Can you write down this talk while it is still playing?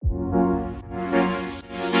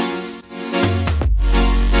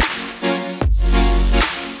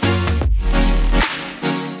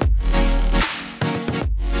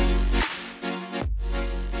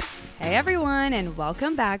and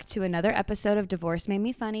welcome back to another episode of Divorce Made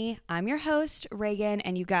Me Funny. I'm your host, Reagan,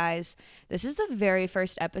 and you guys, this is the very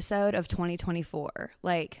first episode of 2024.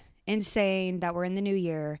 Like, insane that we're in the new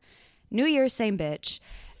year. New Year, same bitch.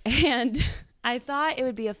 And I thought it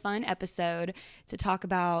would be a fun episode to talk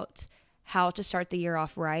about how to start the year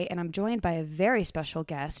off right. And I'm joined by a very special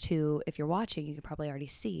guest who, if you're watching, you could probably already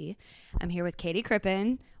see. I'm here with Katie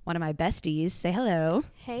Crippen, one of my besties. Say hello.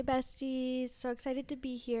 Hey, besties. So excited to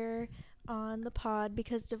be here on the pod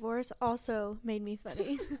because divorce also made me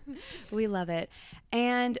funny. We love it.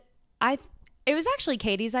 And it was actually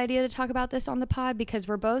Katie's idea to talk about this on the pod because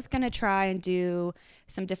we're both going to try and do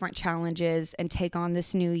some different challenges and take on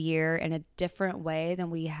this new year in a different way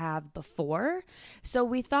than we have before. So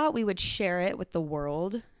we thought we would share it with the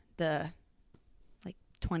world, the like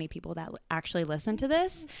 20 people that actually listen to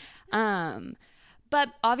this. But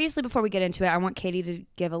obviously before we get into it, I want Katie to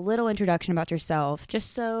give a little introduction about yourself,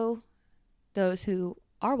 just so those who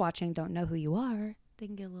are watching don't know who you are. They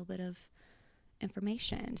can get a little bit of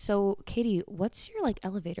information. So Katie, what's your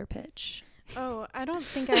elevator pitch? Oh, I don't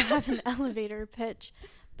think I have an elevator pitch,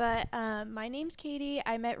 but my name's Katie.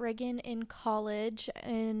 I met Reagan in college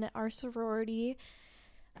in our sorority.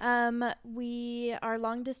 We are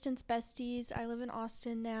long distance besties. I live in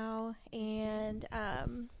Austin now, and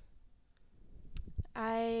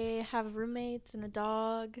I have roommates and a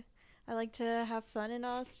dog. I like to have fun in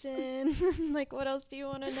Austin. Like, what else do you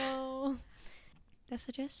want to know? That's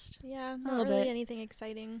the gist. Yeah, not really anything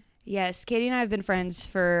exciting. Yes, Katie and I have been friends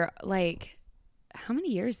for how many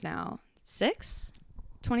years now? 6?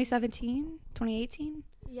 2017? 2018?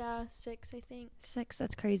 Yeah, 6, I think. 6,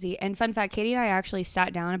 that's crazy. And fun fact, Katie and I actually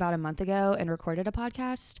sat down about a month ago and recorded a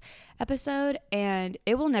podcast episode, and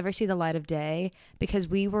it will never see the light of day because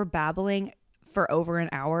we were babbling for over an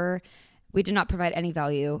hour. We did not provide any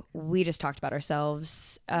value. We just talked about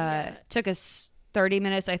ourselves. Took us 30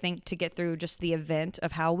 minutes, I think, to get through just the event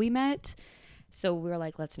of how we met. So we were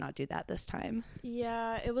like, let's not do that this time.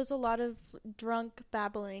 Yeah, it was a lot of drunk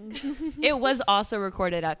babbling. It was also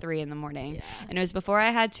recorded at 3 a.m. Yeah. And it was before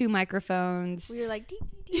I had 2 microphones. We were like, dee,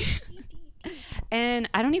 dee, dee, dee, dee. And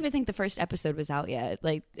I don't even think the first episode was out yet.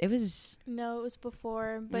 It was... No, it was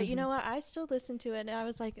before. But you know what? I still listened to it, and I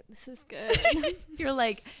was like, this is good. You're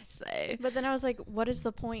like, slay. But then I was like, what is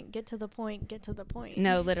the point? Get to the point. Get to the point.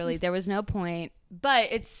 No, literally, there was no point. But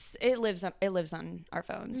it lives on our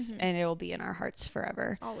phones, and it will be in our hearts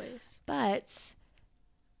forever. Always. But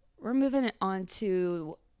we're moving on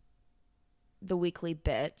to the weekly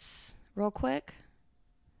bits real quick.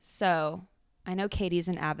 So... I know Katie's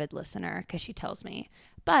an avid listener because she tells me.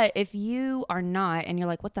 But if you are not and you're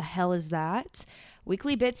like, what the hell is that?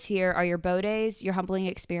 Weekly bits here are your bow days, your humbling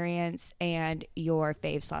experience, and your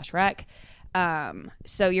fave/rec.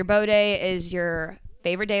 So your bow day is your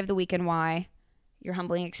favorite day of the week and why. Your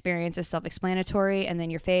humbling experience is self-explanatory. And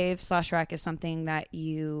then your fave/rec is something that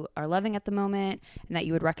you are loving at the moment and that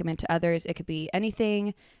you would recommend to others. It could be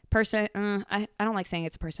anything, person. I don't like saying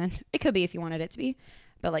it's a person. It could be if you wanted it to be.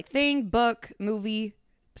 But thing, book, movie,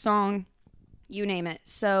 song, you name it.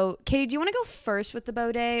 So, Katie, do you want to go first with the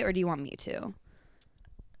bow day or do you want me to?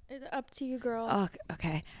 Up to you, girl. Oh,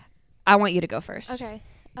 okay. I want you to go first. Okay.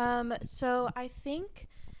 So I think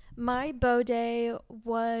my bow day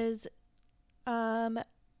was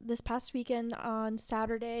this past weekend on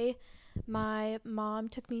Saturday. My mom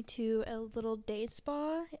took me to a little day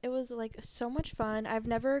spa. It was so much fun. I've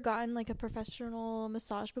never gotten a professional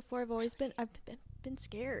massage before. I've been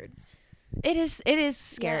scared. It is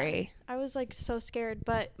scary. Yeah, I was so scared,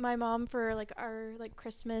 but my mom for our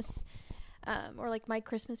Christmas or my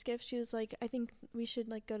Christmas gift, she was like, I think we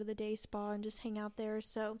should go to the day spa and just hang out there.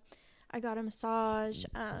 So I got a massage,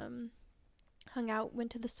 hung out,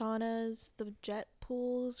 went to the saunas, the jet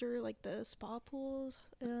pools or the spa pools,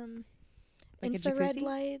 infrared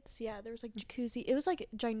lights. Yeah, there was jacuzzi. It was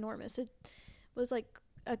ginormous. It was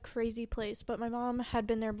a crazy place, but my mom had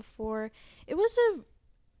been there before. It was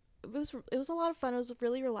a lot of fun. It was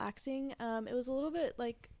really relaxing. It was a little bit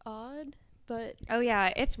odd, but oh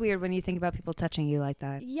yeah, it's weird when you think about people touching you like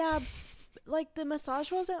that. Yeah, the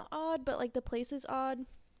massage wasn't odd, but the place is odd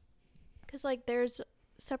because there's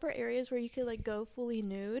separate areas where you could go fully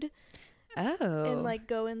nude. Oh. And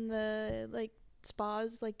go in the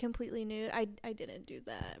spas completely nude. I didn't do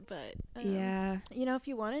that, but yeah, if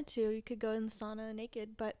you wanted to, you could go in the sauna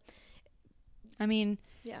naked, but I mean,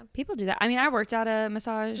 yeah, people do that. I mean, I worked at a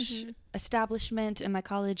massage establishment in my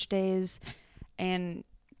college days, and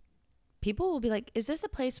people will be like, is this a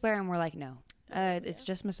place where, and we're like, no, it's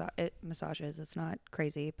just massages. It's not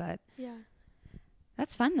crazy, but yeah,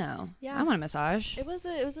 that's fun though. Yeah, I want a massage. It was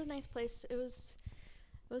a nice place. It was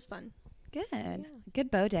fun. Good.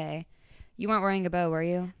 Good bow day. You weren't wearing a bow, were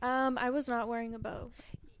you? I was not wearing a bow.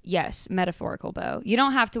 Yes, metaphorical bow. You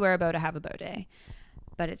don't have to wear a bow to have a bow day,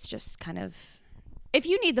 but it's just kind of. If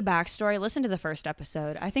you need the backstory, listen to the first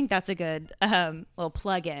episode. I think that's a good little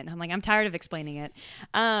plug-in. I'm tired of explaining it.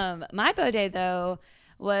 My bow day though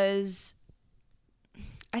was,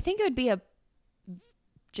 I think it would be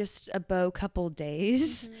just a bow couple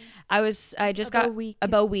days. I just got a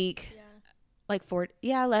bow week, like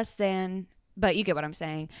less than. But you get what I'm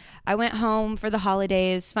saying. I went home for the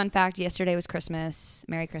holidays. Fun fact, yesterday was Christmas.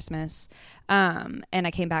 Merry Christmas. And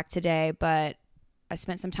I came back today, but I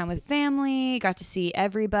spent some time with family, got to see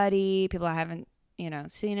everybody, people I haven't,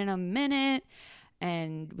 seen in a minute.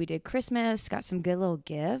 And we did Christmas, got some good little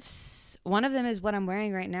gifts. One of them is what I'm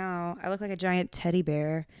wearing right now. I look like a giant teddy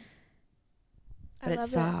bear, but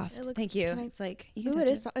it's soft. Thank you. It's like, you can it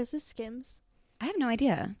is. Is this Skims? I have no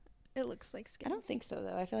idea. It looks like Skims. I don't think so,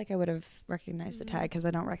 though. I feel like I would have recognized the tag because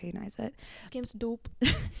I don't recognize it. Skims dupe.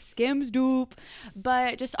 Skims dupe.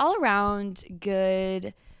 But just all around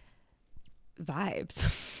good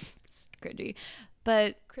vibes. It's cringy.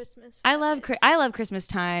 But Christmas vibes. I love Christmas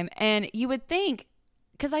time. And you would think,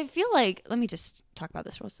 because I feel like, let me just talk about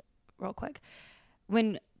this real quick.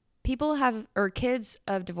 When people or kids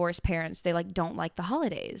of divorced parents, they don't like the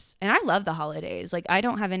holidays. And I love the holidays. I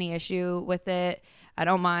don't have any issue with it. I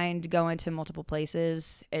don't mind going to multiple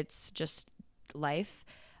places. It's just life.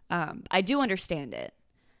 I do understand it,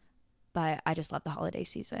 but I just love the holiday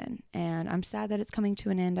season. And I'm sad that it's coming to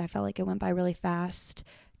an end. I felt like it went by really fast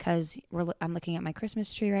because I'm looking at my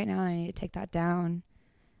Christmas tree right now and I need to take that down.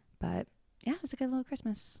 But yeah, it was a good little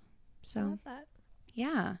Christmas. So, I love that.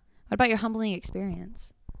 Yeah. What about your humbling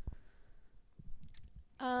experience?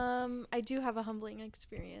 I do have a humbling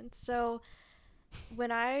experience. So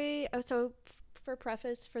for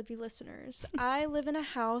preface for the listeners, I live in a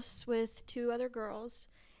house with two other girls,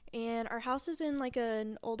 and our house is in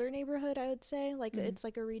an older neighborhood, I would say. It's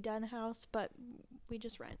like a redone house, but we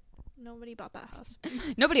just rent. Nobody bought that house.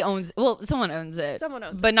 Nobody owns. Well, someone owns it. Someone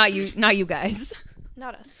owns it. But not you guys.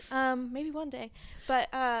 Not us. Maybe one day. But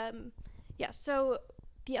yeah, so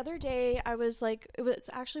the other day it was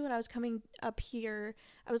actually when I was coming up here,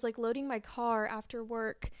 I was loading my car after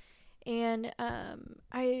work, and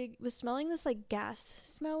I was smelling this gas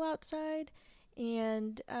smell outside,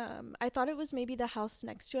 and I thought it was maybe the house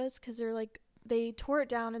next to us because they tore it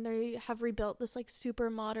down and they have rebuilt this super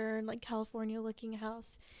modern California looking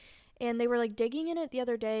house, and they were digging in it the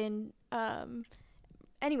other day, and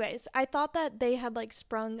anyways, I thought that they had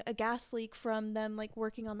sprung a gas leak from them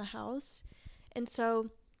working on the house, and so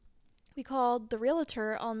we called the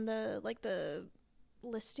realtor on the the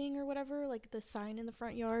listing or whatever, the sign in the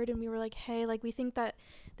front yard, and we were hey, we think that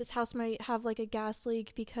this house might have a gas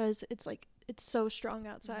leak because it's so strong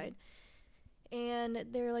outside. And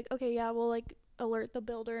they're okay, yeah, we'll alert the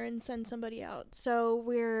builder and send somebody out. So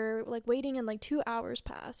we're waiting, and 2 hours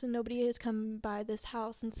pass and nobody has come by this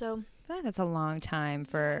house. And so I feel like that's a long time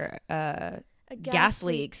for a gas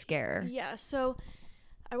leak scare. Yeah, so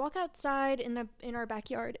I walk outside in our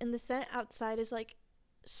backyard, and the scent outside is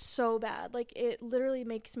so bad. It literally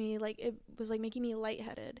makes me it was making me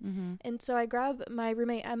lightheaded. Mm-hmm. And so I grab my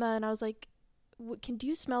roommate Emma, and I was do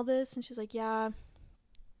you smell this? And she's yeah,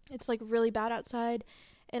 it's really bad outside.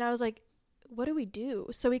 And I was what do we do?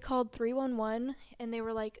 So we called 311, and they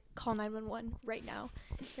were call 911 right now.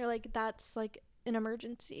 They're that's an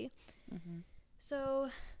emergency. Mm-hmm. So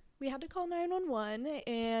we had to call 911,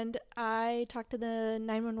 and I talked to the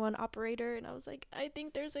 911 operator, and I was I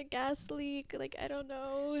think there's a gas leak. I don't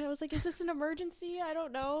know. I was is this an emergency? I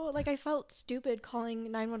don't know. I felt stupid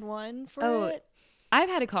calling 911 for it. I've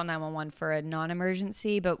had to call 911 for a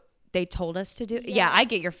non-emergency, but they told us to do it. Yeah, I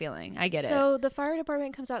get your feeling. I get it. So the fire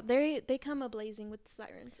department comes out. They come ablazing with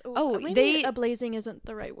sirens. Maybe ablazing isn't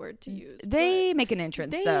the right word to use. They make an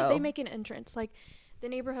entrance, though. They make an entrance. The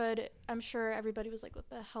neighborhood, I'm sure everybody was what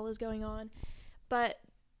the hell is going on? But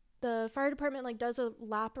the fire department does a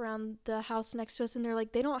lap around the house next to us, and they're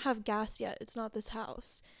they don't have gas yet. It's not this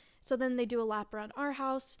house. So then they do a lap around our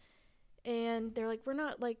house, and they're we're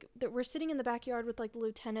not we're sitting in the backyard with the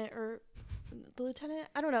lieutenant,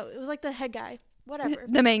 I don't know. It was the head guy, whatever.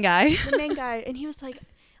 The main guy. The main guy. And he was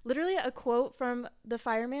literally a quote from the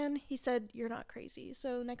fireman. He said, "You're not crazy."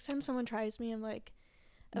 So next time someone tries me, I'm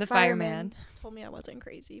the fireman told me I wasn't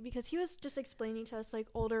crazy, because he was just explaining to us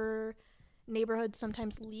older neighborhoods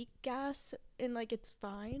sometimes leak gas, and it's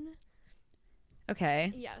fine.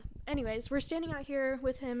 Okay. Yeah. Anyways, we're standing out here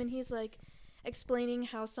with him, and he's explaining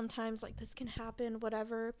how sometimes this can happen,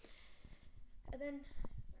 whatever. And then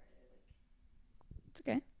it's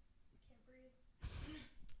okay.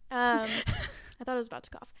 I thought I was about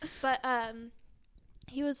to cough. But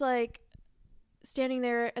he was like standing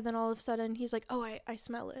there, and then all of a sudden he's like, oh, I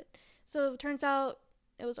smell it. So it turns out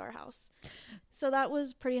it was our house. So that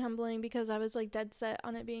was pretty humbling because I was like dead set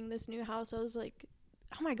on it being this new house. I was like,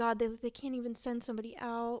 oh my God, they can't even send somebody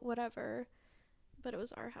out, whatever. But it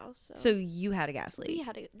was our house. So you had a gas leak.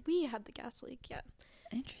 We had the gas leak, yeah.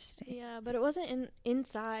 Interesting. Yeah, but it wasn't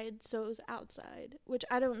inside, so it was outside, which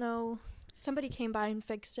I don't know. Somebody came by and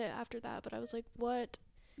fixed it after that, but I was like, what?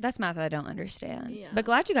 That's math I don't understand. Yeah. But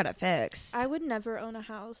glad you got it fixed. I would never own a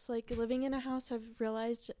house. Like, living in a house, I've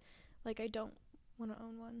realized, like, I don't want to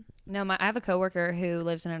own one. No, I have a coworker who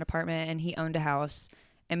lives in an apartment, and he owned a house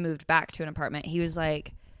and moved back to an apartment. He was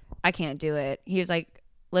like, I can't do it. He was like,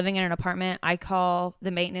 living in an apartment, I call the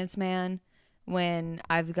maintenance man when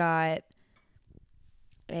I've got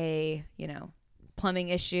a, plumbing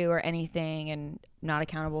issue or anything and not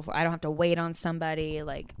accountable for, I don't have to wait on somebody,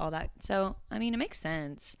 like all that. So, I mean, it makes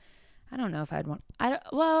sense. I don't know if I'd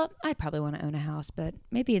probably want to own a house, but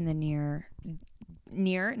maybe in the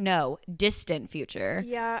distant future.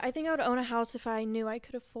 Yeah, I think I would own a house if I knew I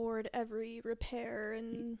could afford every repair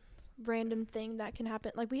and random thing that can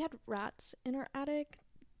happen. Like, we had rats in our attic.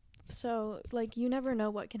 So, like, you never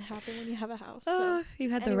know what can happen when you have a house. So.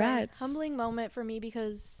 You had Anyway, the rats. Humbling moment for me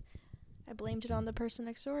because I blamed it on the person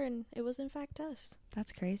next door, and it was, in fact, us.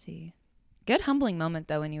 That's crazy. Good humbling moment,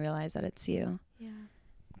 though, when you realize that it's you. Yeah.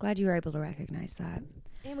 Glad you were able to recognize that.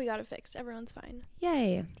 And we got it fixed. Everyone's fine.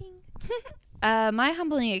 Yay. Ding. My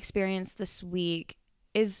humbling experience this week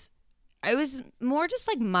it was more just,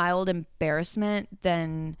 like, mild embarrassment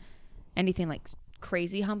than anything, like,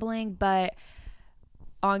 crazy humbling, but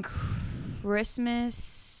on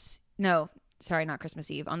Christmas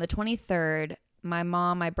Eve, on the 23rd, my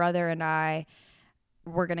mom, my brother, and I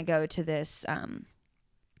were going to go to this, oh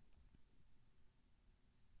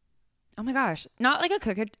my gosh, not like a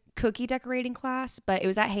cookie decorating class, but it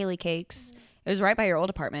was at Haley Cakes. Mm-hmm. It was right by your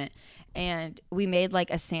old apartment. And we made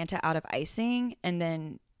like a Santa out of icing and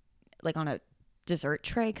then like on a dessert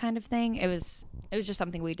tray kind of thing. It was just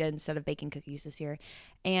something we did instead of baking cookies this year.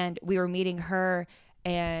 And we were meeting her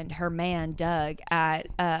and her man Doug at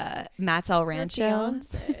Matt's El Rancho.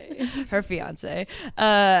 Her fiance.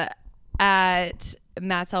 At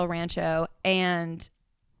Matt's El Rancho. And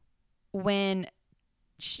when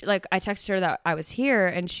I texted her that I was here,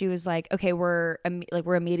 and she was like, okay, we're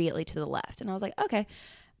immediately to the left. And I was like, okay,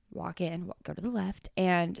 go to the left.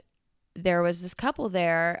 And there was this couple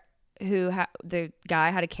there who the guy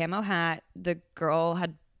had a camo hat. The girl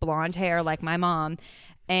had blonde hair like my mom.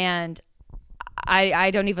 And I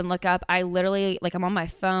don't even look up. I literally, like, I'm on my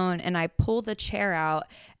phone and I pull the chair out,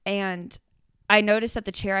 and I noticed that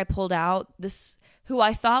the chair I pulled out, this, who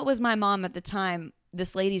I thought was my mom at the time,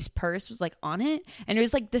 this lady's purse was like on it, and it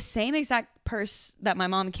was like the same exact purse that my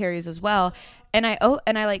mom carries as well. And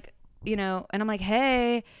and I'm like,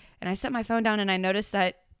 hey, and I set my phone down and I noticed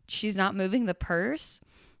that she's not moving the purse.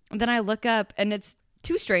 And then I look up and it's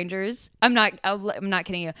two strangers. I'm not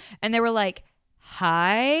kidding you. And they were like,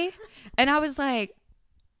 hi. And I was like,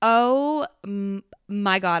 oh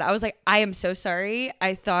my God. I was like, I am so sorry.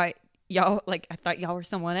 I thought y'all were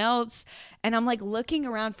someone else. And I'm like looking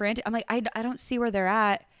around frantic. I'm like, I don't see where they're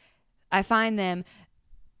at. I find them.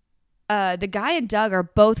 The guy and Doug are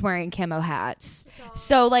both wearing camo hats.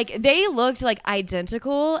 So like they looked like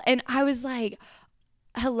identical. And I was like,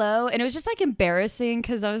 hello. And it was just like embarrassing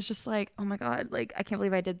because I was just like, oh my God, like I can't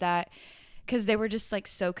believe I did that. Because they were just like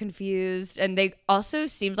so confused, and they also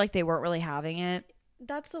seemed like they weren't really having it.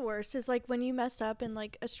 That's the worst, is like when you mess up and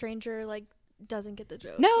like a stranger like doesn't get the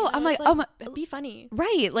joke. No, you know? I'm like, oh my, be funny.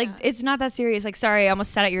 Right. Like It's not that serious. Like, sorry, I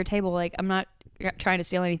almost sat at your table. Like, I'm not trying to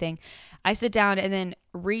steal anything. I sit down, and then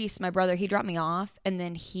Reese, my brother, he dropped me off, and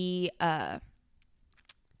then he like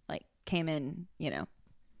came in,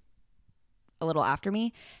 a little after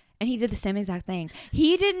me. And he did the same exact thing.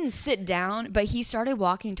 He didn't sit down, but he started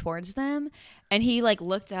walking towards them. And he like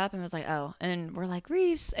looked up and was like, oh. And we're like,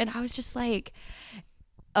 Reese. And I was just like,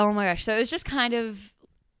 oh my gosh. So it was just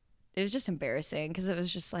embarrassing because it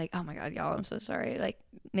was just like, oh my God, y'all, I'm so sorry. Like,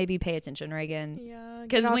 maybe pay attention, Reagan. Yeah.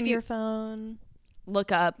 Because when your phone,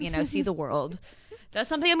 look up, see the world. That's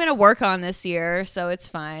something I'm going to work on this year. So it's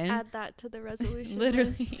fine. Add that to the resolution.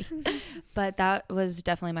 Literally. But that was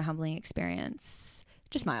definitely my humbling experience.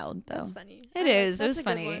 Just mild though. That's funny. It is. It was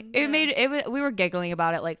funny. We were giggling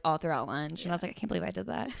about it like all throughout lunch, and I was like, I can't believe I did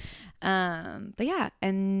that. But yeah,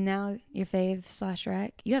 and now your fave /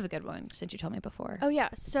 rec. You have a good one since you told me before. Oh yeah.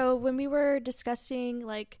 So when we were discussing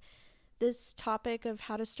like this topic of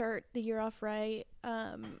how to start the year off right,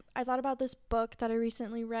 I thought about this book that I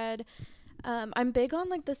recently read. I'm big on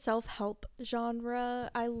like the self-help genre.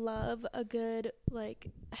 I love a good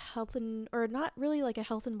like health and or not really like a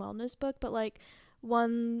health and wellness book, but like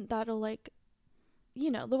one that'll like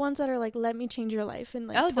the ones that are like let me change your life in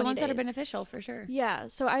like 20 the ones days. that are beneficial for sure. Yeah,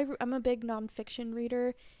 so I'm a big nonfiction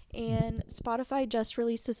reader, and Spotify just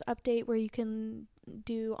released this update where you can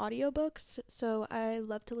do audiobooks. So I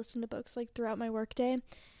love to listen to books like throughout my workday.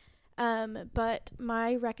 But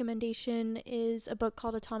my recommendation is a book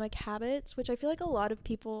called Atomic Habits, which I feel like a lot of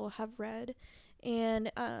people have read,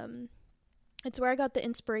 and it's where I got the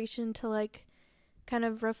inspiration to like kind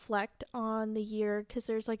of reflect on the year, because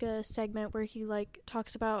there's like a segment where he like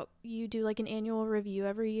talks about you do like an annual review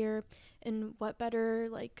every year, and what better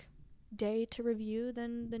like day to review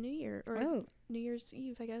than the new year or New Year's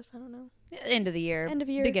Eve, I guess. I don't know. End of the year,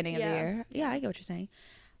 beginning of the year. Yeah, I get what you're saying.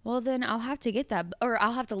 Well, then I'll have to get that, or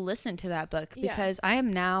I'll have to listen to that book, because I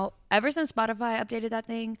am now, ever since Spotify updated that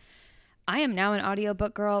thing, I am now an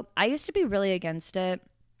audiobook girl. I used to be really against it,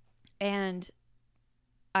 and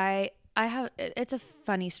I have, it's a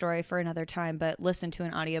funny story for another time, but listened to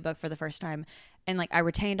an audiobook for the first time, and like I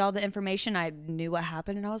retained all the information. I knew what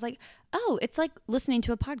happened, and I was like, oh, it's like listening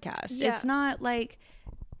to a podcast. Yeah. It's not like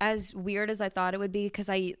as weird as I thought it would be, because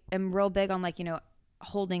I am real big on like,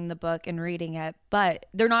 holding the book and reading it, but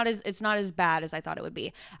it's not as bad as I thought it would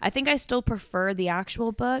be. I think I still prefer the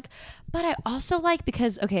actual book, but I also like,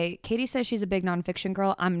 because Katie says she's a big nonfiction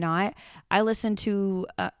girl. I'm not. I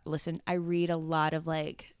I read a lot of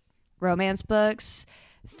like romance books,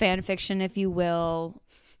 fan fiction, if you will.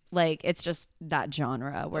 Like, it's just that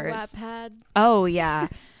genre where it's Wattpad. Oh yeah.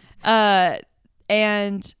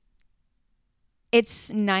 And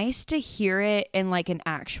it's nice to hear it in like an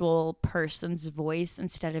actual person's voice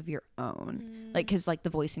instead of your own. Like, because like the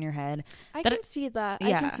voice in your head. I can see that.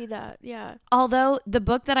 Yeah. I can see that. Yeah. Although the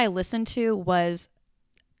book that I listened to was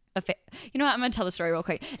you know what? I'm going to tell the story real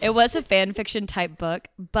quick. It was a fan fiction type book,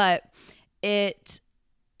 but it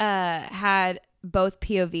had both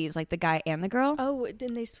POVs, like the guy and the girl. Oh,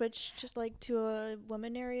 then they switched like to a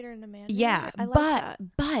woman narrator and a man narrator? Yeah. I like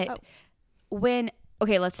but when...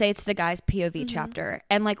 Okay, let's say it's the guy's POV chapter.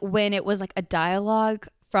 And like when it was like a dialogue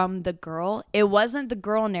from the girl, it wasn't the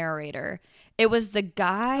girl narrator. It was the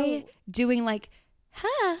guy doing like,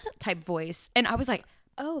 huh, type voice. And I was like,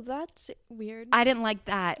 oh, that's weird. I didn't like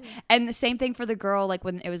that. And the same thing for the girl. Like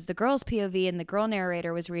when it was the girl's POV and the girl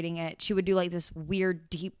narrator was reading it, she would do like this weird,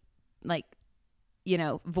 deep, like,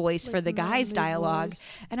 voice like for the guy's dialogue. Voice.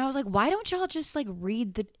 And I was like, why don't y'all just like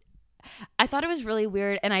read the... I thought it was really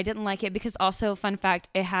weird, and I didn't like it because, also, fun fact,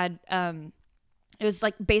 it had it was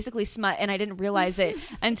like basically smut, and I didn't realize it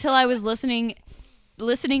until I was listening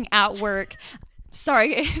at work.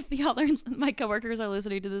 Sorry if my coworkers are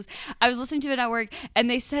listening to this. I was listening to it at work, and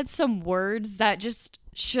they said some words that just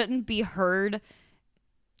shouldn't be heard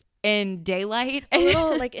in daylight. A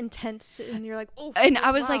little like intense, and you're like, oh. And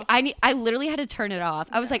I was like, I literally had to turn it off.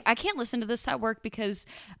 I was like, I can't listen to this at work because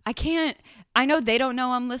I know they don't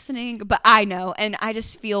know I'm listening, but I know, and I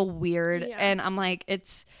just feel weird. Yeah. And I'm like,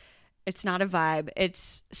 it's not a vibe.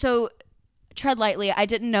 So tread lightly. I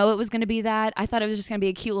didn't know it was going to be that. I thought it was just going to be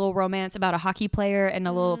a cute little romance about a hockey player and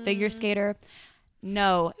a little figure skater.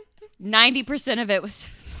 No, 90% of it was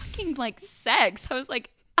fucking like sex. I was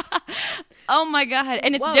like, oh my God.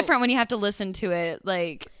 And it's different when you have to listen to it.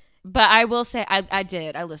 Like, but I will say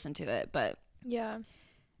I listened to it, but yeah,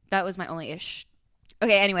 that was my only ish.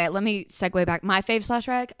 Okay. Anyway, let me segue back. My fave /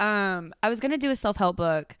 rec. I was going to do a self-help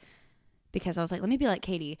book because I was like, let me be like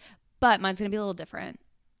Katie, but mine's going to be a little different.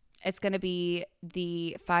 It's going to be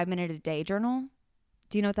the 5-minute a day journal.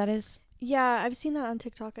 Do you know what that is? Yeah. I've seen that on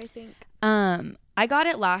TikTok, I think. I got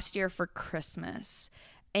it last year for Christmas,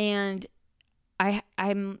 and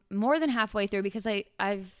I'm more than halfway through because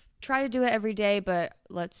I've tried to do it every day, but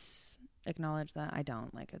let's acknowledge that I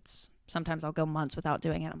don't. Like, sometimes I'll go months without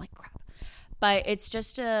doing it. I'm like, crap. But it's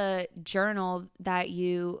just a journal that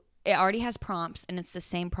it already has prompts, and it's the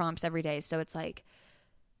same prompts every day. So it's like,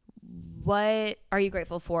 what are you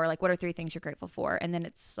grateful for? Like, what are 3 things you're grateful for? And then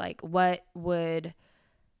it's like, what 3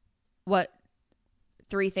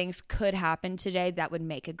 things could happen today that would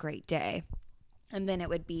make a great day? And then it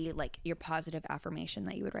would be like your positive affirmation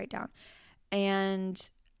that you would write down.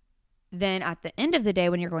 And then at the end of the day,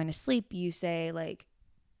 when you're going to sleep, you say like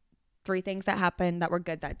 3 things that happened that were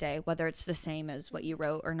good that day, whether it's the same as what you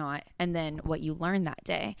wrote or not, and then what you learned that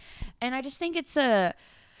day. And I just think it's as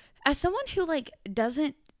someone who like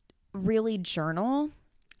doesn't really journal,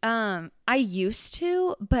 I used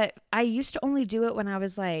to, but I used to only do it when I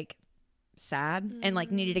was like sad and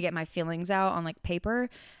like needed to get my feelings out on like paper.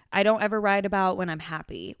 I don't ever write about when I'm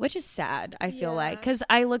happy, which is sad, I feel like, because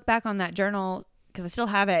I look back on that journal because I still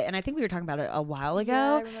have it, and I think we were talking about it a while ago.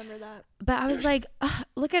 Yeah, I remember that. But I was like,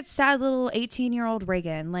 look at sad little 18-year-old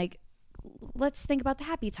Reagan. Like, let's think about the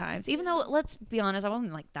happy times. Even though, let's be honest, I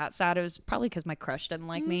wasn't like that sad. It was probably because my crush didn't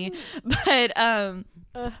like me. But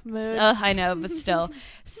I know, but still.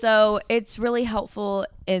 So it's really helpful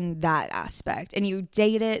in that aspect. And you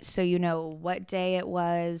date it so you know what day it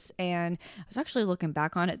was. And I was actually looking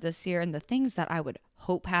back on it this year, and the things that I would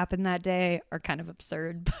hope happened that day are kind of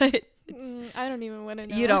absurd, but I don't even want to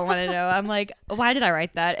know. You don't want to know. I'm like, why did I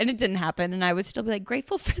write that? And it didn't happen. And I would still be like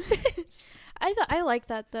grateful for this. I like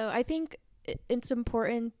that though. I think it's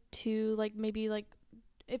important to like maybe like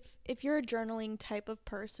if you're a journaling type of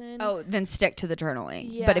person. Oh, then stick to the journaling.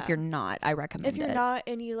 Yeah. But if you're not, I recommend it. If you're not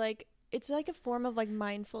and you like, it's like a form of like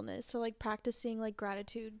mindfulness. So like practicing like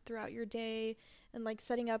gratitude throughout your day and like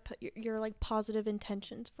setting up your like positive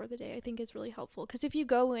intentions for the day, I think is really helpful. Because if you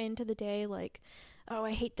go into the day like, oh,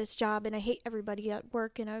 I hate this job and I hate everybody at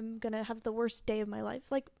work and I'm gonna have the worst day of my life,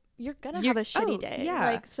 like you're gonna have a shitty day. Yeah.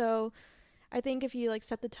 Like, so I think if you like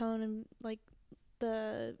set the tone and like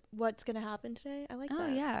the what's gonna happen today, I like that.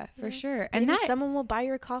 Oh yeah, for sure. And And that someone will buy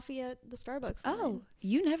your coffee at the Starbucks line. Oh,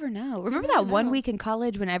 you never know. Remember never that one know. week in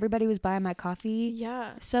college when everybody was buying my coffee?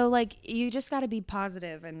 Yeah. So like you just got to be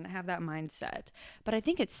positive and have that mindset. But I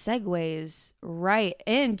think it segues right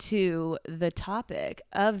into the topic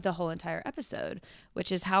of the whole entire episode,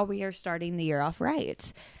 which is how we are starting the year off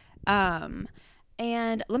right.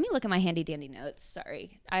 And let me look at my handy dandy notes.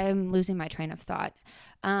 Sorry, I am losing my train of thought.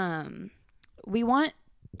 We want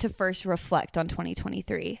to first reflect on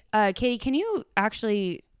 2023. Katie, can you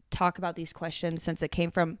actually talk about these questions since it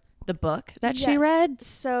came from the book that she read?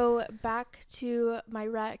 So back to my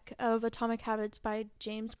rec of Atomic Habits by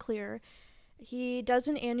James Clear. He does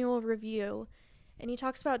an annual review and he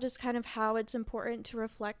talks about just kind of how it's important to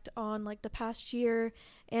reflect on like the past year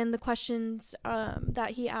and the questions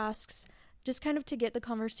that he asks, just kind of to get the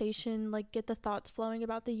conversation, like get the thoughts flowing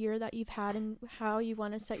about the year that you've had and how you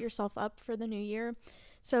want to set yourself up for the new year.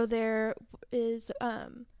 So there is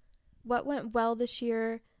what went well this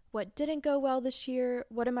year, what didn't go well this year,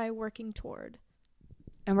 what am I working toward?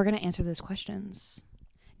 And we're going to answer those questions.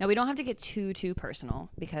 Now, we don't have to get too personal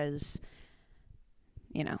because,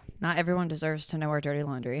 you know, not everyone deserves to know our dirty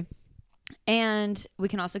laundry. And we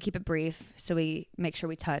can also keep it brief so we make sure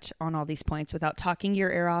we touch on all these points without talking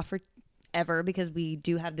your ear off ever, because we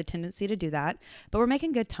do have the tendency to do that, but we're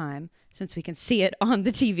making good time since we can see it on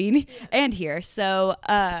the TV and here. So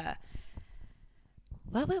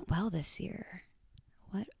what went well this year?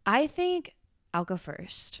 What I think I'll go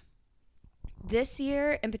first. This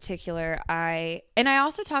year in particular, I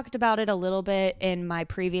also talked about it a little bit in my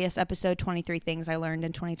previous episode, 23 Things I Learned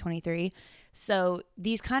in 2023. So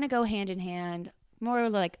these kind of go hand in hand, more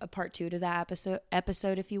like a part 2 to that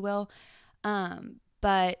episode, if you will.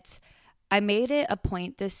 But I made it a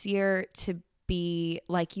point this year to be,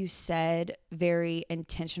 like you said, very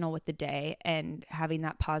intentional with the day and having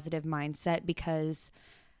that positive mindset, because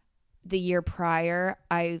the year prior,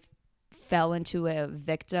 I fell into a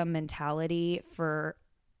victim mentality for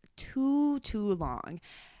too long.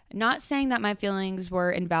 Not saying that my feelings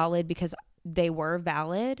were invalid, because they were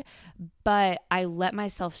valid, but I let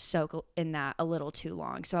myself soak in that a little too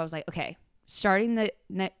long. So I was like, okay, starting the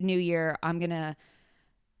new year, I'm going to,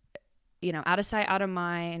 you know, out of sight, out of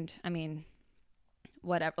mind. I mean,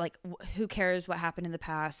 whatever, like who cares what happened in the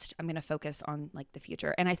past? I'm going to focus on like the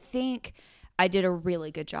future. And I think I did a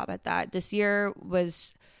really good job at that. This year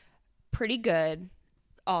was pretty good,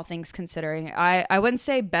 all things considering. I wouldn't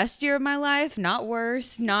say best year of my life, not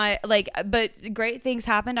worse, not like, but great things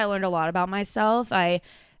happened. I learned a lot about myself. I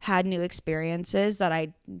had new experiences that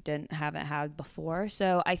I haven't had before.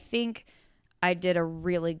 So I think I did a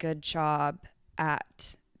really good job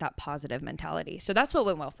at that positive mentality. So that's what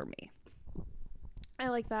went well for me. I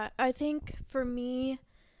like that. I think for me,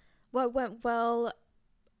 what went well,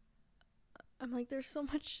 I'm like, there's so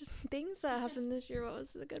much things that happened this year. What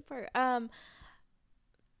was the good part?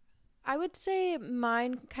 I would say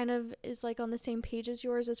mine kind of is like on the same page as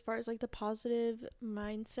yours as far as like the positive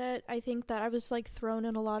mindset. I think that I was like thrown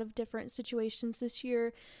in a lot of different situations this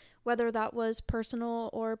year, whether that was personal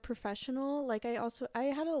or professional. Like I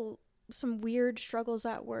had some weird struggles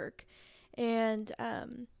at work, and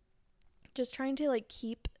just trying to like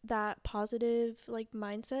keep that positive like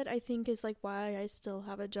mindset, I think, is like why I still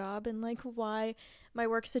have a job, and like why my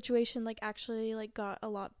work situation like actually like got a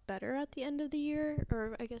lot better at the end of the year,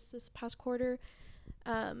 or I guess this past quarter.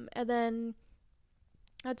 And then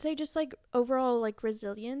I'd say just like overall like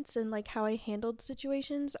resilience and like how I handled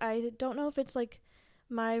situations. I don't know if it's like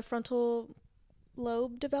my frontal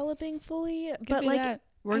lobe developing fully, Could but be like that.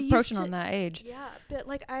 We're I used approaching to- on that age. yeah, but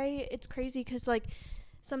like it's crazy because like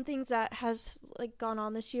some things that has like gone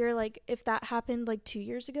on this year, like if that happened like 2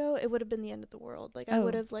 years ago, it would have been the end of the world. Like I Oh.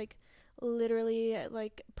 would have like literally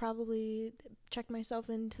like probably checked myself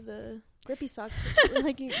into the grippy sock,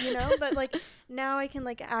 like you know. But like now I can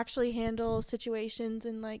like actually handle situations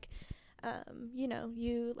and like you know,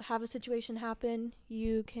 you have a situation happen,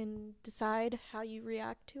 you can decide how you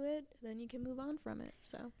react to it, then you can move on from it.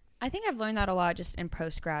 So I think I've learned that a lot just in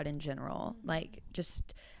post grad in general. Like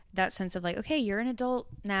just that sense of like, okay, you're an adult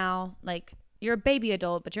now. Like you're a baby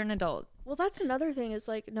adult, but you're an adult. well, that's another thing is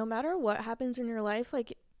like no matter what happens in your life,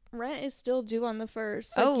 like rent is still due on the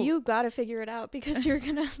 1st. Like you gotta figure it out because you're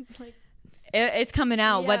gonna like It's coming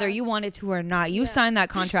out whether Yeah. you want it to or not. You Yeah. signed that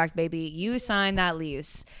contract, baby. You signed that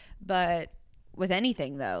lease. But with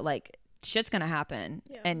anything though, like shit's gonna happen,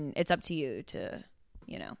 Yeah. and it's up to you to,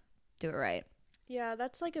 do it right. Yeah,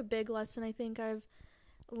 that's like a big lesson I think I've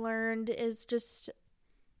learned is just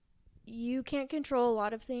you can't control a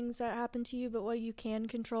lot of things that happen to you, but what you can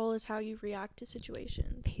control is how you react to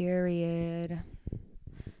situations. Period.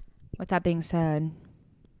 With that being said,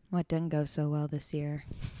 what didn't go so well this year?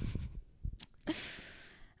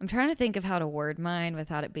 I'm trying to think of how to word mine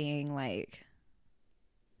without it being like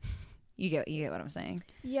you get what I'm saying.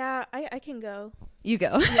 Yeah, I can go. You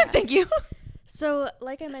go. Yeah. Thank you. So,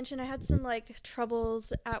 like I mentioned, I had some like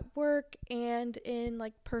troubles at work and in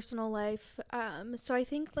like personal life. So I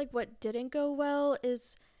think like what didn't go well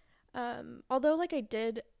is, although like I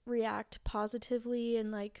did react positively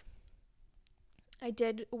and like I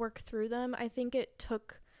did work through them, I think it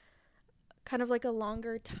took kind of like a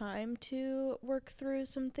longer time to work through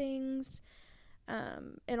some things.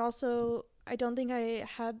 And also I don't think I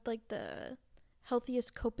had like the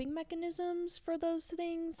healthiest coping mechanisms for those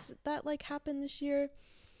things that like happened this year.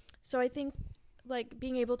 So I think like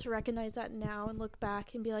being able to recognize that now and look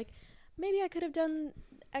back and be like, maybe I could have done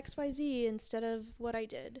XYZ instead of what I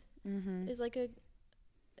did is like an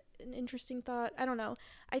interesting thought. I don't know.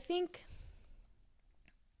 I think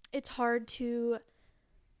it's hard to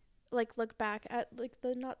like look back at like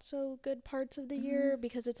the not so good parts of the year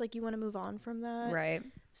because it's like you want to move on from that. Right.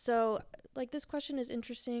 So like this question is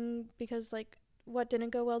interesting because like what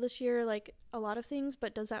didn't go well this year, like a lot of things,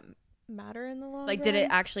 but does that matter in the long Like, run? did it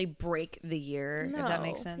actually break the year? No. If that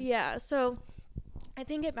makes sense. Yeah. So I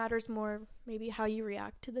think it matters more maybe how you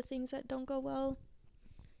react to the things that don't go well.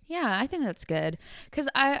 Yeah, I think that's good. Because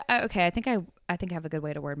I think I have a good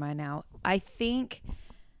way to word mine now. I think,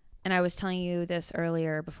 and I was telling you this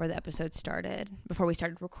earlier before the episode started, before we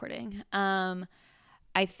started recording.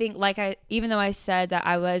 I think even though I said that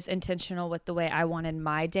I was intentional with the way I wanted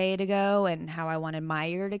my day to go and how I wanted my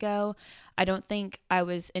year to go, I don't think I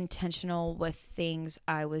was intentional with things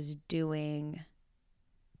I was doing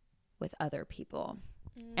with other people.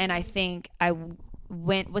 And I think I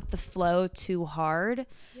went with the flow too hard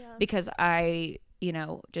because I,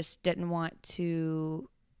 just didn't want to,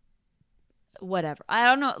 whatever. I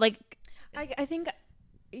don't know. Like, I think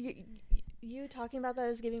you talking about that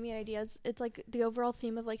is giving me an idea. It's like the overall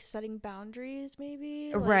theme of like setting boundaries,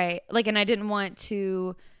 maybe. Right. Like, and I didn't want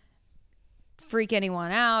to freak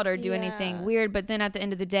anyone out or do anything weird. But then at the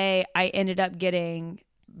end of the day, I ended up getting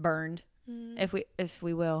burned, if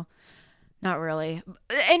we will. Not really.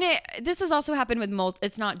 And this has also happened with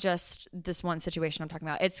it's not just this one situation I'm talking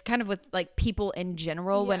about. It's kind of with like people in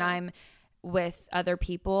general. When I'm with other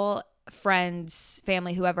people, friends,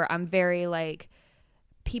 family, whoever, I'm very like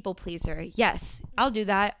people pleaser. Yes, I'll do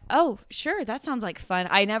that. Oh, sure. That sounds like fun.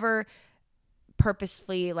 I never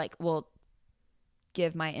purposefully will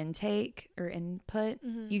give my intake or input.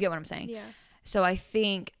 You get what I'm saying? Yeah. So I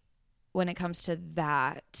think when it comes to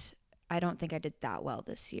that, I don't think I did that well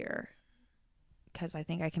this year. Because I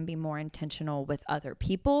think I can be more intentional with other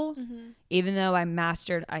people. Even though I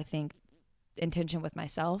mastered, I think, intention with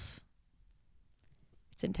myself.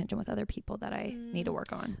 It's intention with other people that I need to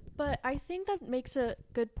work on. But I think that makes a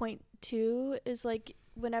good point too, is like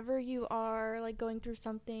whenever you are like going through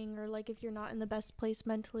something or like if you're not in the best place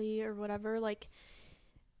mentally or whatever, like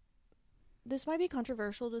this might be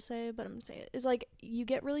controversial to say, but I'm gonna say it, is like you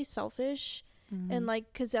get really selfish. And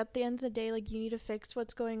like, because at the end of the day, like you need to fix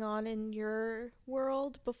what's going on in your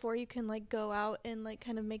world before you can like go out and like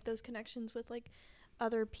kind of make those connections with like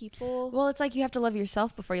other people. Well, it's like you have to love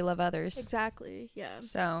yourself before you love others. Exactly. Yeah.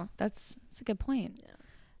 So that's a good point. Yeah.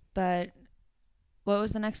 But what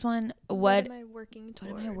was the next one? What am I working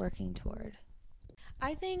toward? What am I working toward?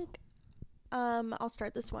 I think I'll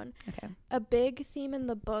start this one. Okay. A big theme in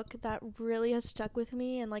the book that really has stuck with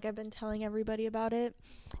me, and like I've been telling everybody about it,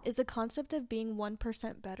 is the concept of being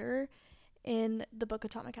 1% better in the book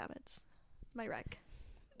Atomic Habits. My rec.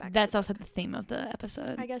 That's also the theme of the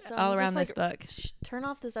episode. I guess so. All around just, this book. Turn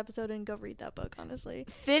off this episode and go read that book, honestly.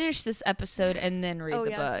 Finish this episode and then read the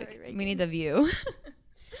book. Sorry, we need the view.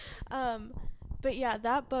 But yeah,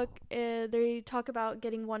 that book, they talk about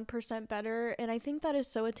getting 1% better, and I think that is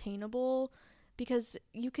so attainable because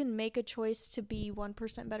you can make a choice to be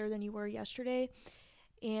 1% better than you were yesterday.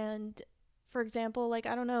 And for example, like,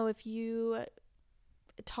 I don't know, if you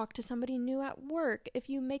talk to somebody new at work, if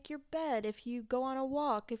you make your bed, if you go on a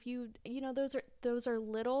walk, if you know, those are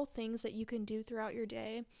little things that you can do throughout your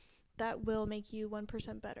day that will make you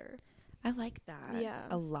 1% better. I like that. Yeah.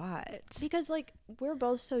 A lot. Because, like, we're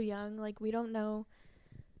both so young. Like, we don't know,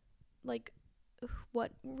 like,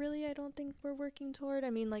 what really I don't think we're working toward.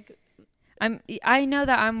 I mean, like... I know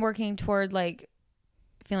that I'm working toward, like,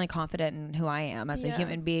 feeling confident in who I am as a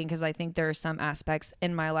human being, because I think there are some aspects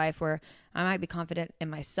in my life where I might be confident in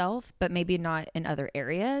myself, but maybe not in other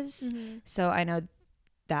areas. Mm-hmm. So I know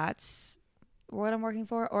that's what I'm working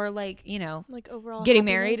for. Or, like, you know... Like, overall getting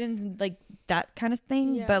happiness. married and, like, that kind of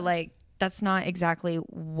thing. Yeah. But, like... that's not exactly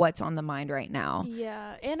what's on the mind right now.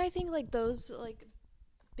 Yeah. And I think, like, those, like,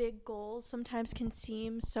 big goals sometimes can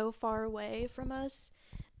seem so far away from us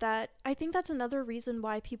that I think that's another reason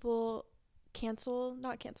why people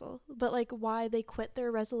but, like, why they quit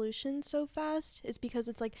their resolutions so fast is because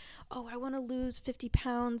it's like, oh, I want to lose 50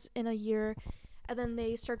 pounds in a year. And then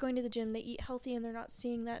they start going to the gym, they eat healthy, and they're not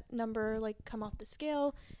seeing that number, like, come off the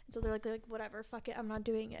scale. And so they're like whatever, fuck it, I'm not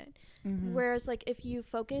doing it. Mm-hmm. Whereas, like, if you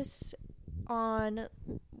focus on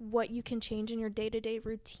what you can change in your day-to-day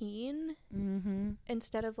routine, mm-hmm.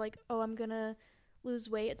 instead of, like, oh, I'm going to lose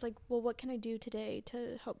weight, it's like, well, what can I do today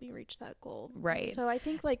to help me reach that goal? Right. So I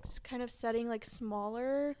think, like, kind of setting, like,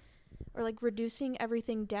 smaller or, like, reducing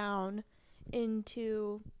everything down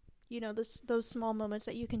into... you know, those small moments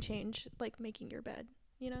that you can change, like making your bed,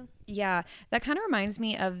 you know? Yeah, that kind of reminds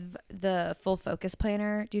me of the Full Focus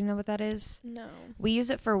Planner. Do you know what that is? No. We use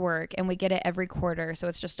it for work, and we get it every quarter, so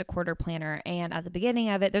it's just a quarter planner. And at the beginning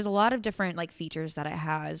of it, there's a lot of different, like, features that it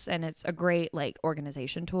has, and it's a great, like,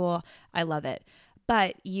 organization tool. I love it.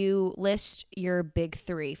 But you list your big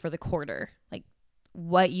 3 for the quarter, like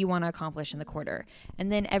what you want to accomplish in the quarter. And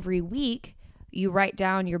then every week, you write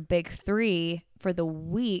down your big 3 for the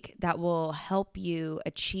week that will help you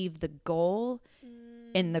achieve the goal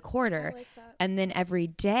in the quarter. I like that. And then every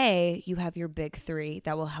day you have your big 3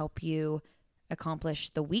 that will help you accomplish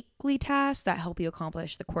the weekly tasks that help you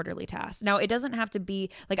accomplish the quarterly tasks. Now, it doesn't have to be,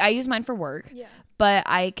 like, I use mine for work, but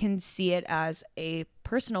I can see it as a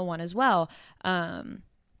personal one as well. And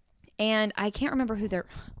I can't remember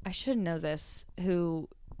I should know this, who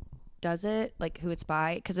does it, like, who it's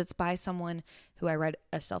by, because it's by someone who I read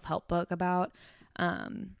a self-help book about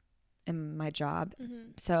in my job.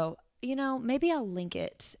 Mm-hmm. So, you know, maybe I'll link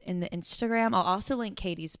it in the Instagram. I'll also link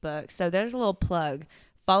Katie's book. So there's a little plug.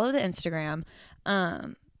 Follow the Instagram.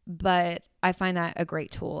 But I find that a great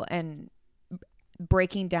tool, and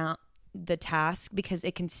breaking down the task, because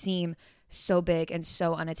it can seem so big and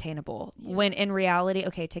so unattainable when in reality,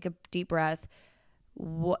 okay, take a deep breath.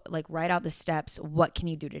 Write out the steps, what can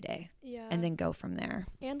you do today, and then go from there.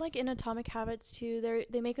 And, like, in Atomic Habits too,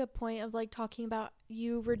 they make a point of, like, talking about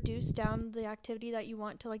you reduce down the activity that you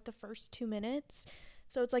want to, like, the first 2 minutes.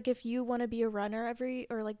 So it's like, if you want to be a runner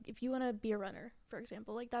if you want to be a runner, for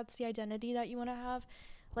example, like, that's the identity that you want to have.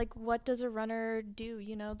 Like, what does a runner do?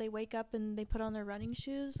 You know, they wake up and they put on their running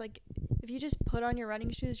shoes. Like, if you just put on your running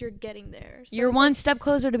shoes, you're getting there. So you're one step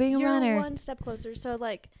closer to being a runner. You're one step closer. So,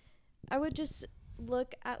 like, I would just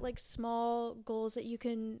look at, like, small goals that you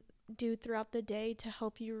can do throughout the day to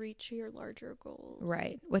help you reach your larger goals.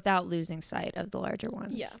 Right. Without losing sight of the larger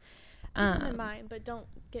ones. Yeah. Keep them in mind, but don't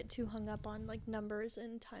get too hung up on, like, numbers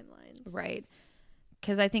and timelines. Right.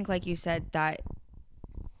 Because I think, like you said, that,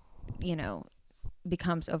 you know,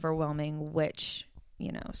 becomes overwhelming, which,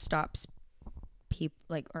 you know, stops people,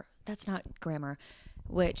 like, or that's not grammar,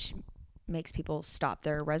 which makes people stop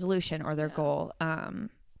their resolution or their goal.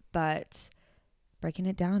 But breaking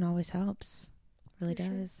it down always helps. Really does.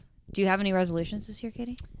 Sure. Do you have any resolutions this year,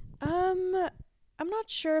 Katie? I'm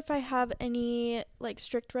not sure if I have any, like,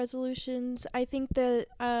 strict resolutions. I think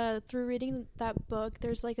that through reading that book,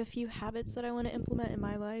 there's, like, a few habits that I want to implement in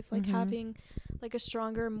my life, like having, like, a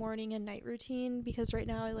stronger morning and night routine, because right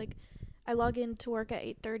now I log into work at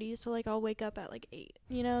 8:30, so, like, I'll wake up at, like, 8,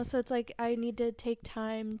 you know? So it's like I need to take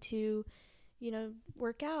time to, you know,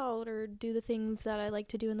 work out or do the things that I like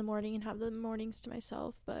to do in the morning and have the mornings to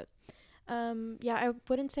myself. But Yeah, I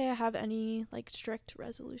wouldn't say I have any like strict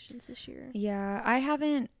resolutions this year. Yeah, I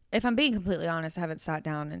haven't. If I'm being completely honest, I haven't sat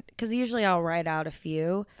down and because usually I'll write out a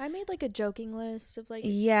few. I made like a joking list of like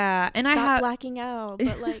Yeah, and stop I have blacking out,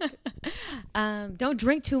 but like don't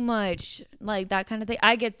drink too much, like that kind of thing.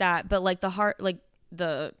 I get that, but like the heart, like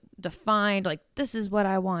the defined, like this is what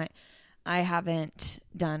I want. I haven't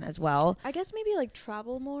done as well. I guess maybe like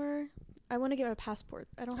travel more. I want to get a passport.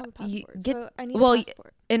 I don't have a passport, get- so I need well, a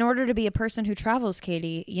passport. In order to be a person who travels,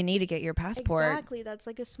 Katie, you need to get your passport. Exactly. That's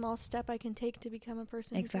like a small step I can take to become a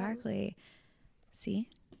person. Exactly. See,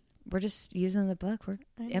 we're just using the book. We're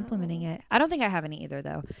I know. implementing it. I don't think I have any either,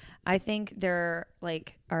 though. I think there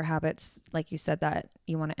like are habits, like you said, that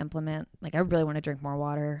you want to implement. Like I really want to drink more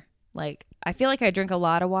water. Like I feel like I drink a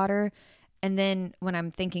lot of water, and then when I'm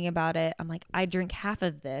thinking about it, I'm like, I drink half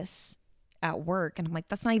of this at work, and I'm like,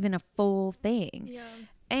 that's not even a full thing. Yeah.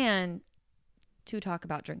 And to talk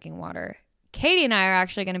about drinking water, Katie and I are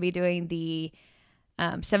actually going to be doing the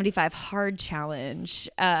 75 hard challenge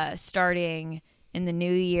starting in the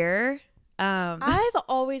new year. I've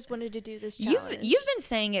always wanted to do this challenge. You've been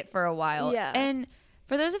saying it for a while. Yeah. And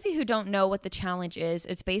for those of you who don't know what the challenge is,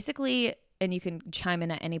 it's basically, and you can chime in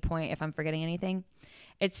at any point if I'm forgetting anything,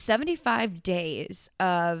 it's 75 days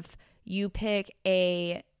of you pick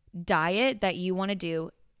a diet that you want to do.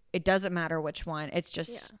 It doesn't matter which one. It's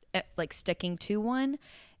just like sticking to one.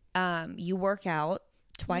 You work out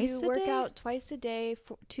twice a day. You work out twice a day,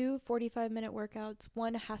 2 45-minute workouts.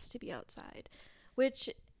 One has to be outside, which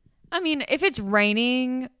I mean, if it's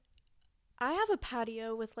raining, I have a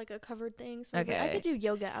patio with like a covered thing, so I was like, I Okay. could do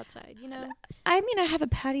yoga outside, you know? I mean, I have a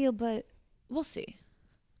patio, but we'll see.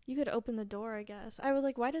 You could open the door, I guess. I was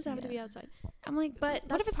like, why does it have to be Yeah. outside? I'm like, But what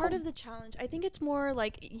that's if it's part cold? of the challenge. I think it's more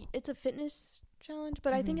like it's a fitness challenge,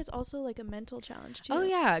 but I think it's also like a mental challenge too. Oh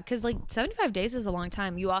yeah, because like 75 days is a long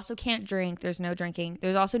time. You also can't drink. There's no drinking.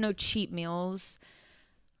 There's also no cheat meals.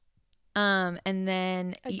 And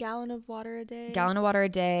then A gallon of water a day. gallon of water a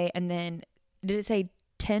day, and then did it say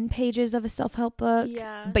 10 pages of a self-help book?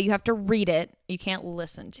 Yeah. But you have to read it. You can't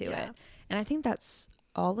listen to Yeah. it. And I think that's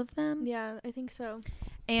all of them. Yeah, I think so.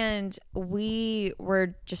 And we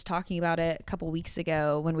were just talking about it a couple weeks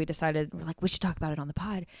ago when we decided, we're like, we should talk about it on the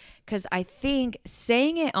pod. Because I think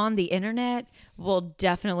saying it on the internet will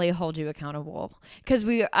definitely hold you accountable. Because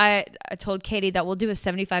I told Katie that we'll do a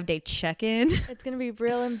 75-day check-in It's going to be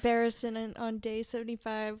real embarrassing on day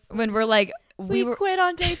 75. when we're like, We were. quit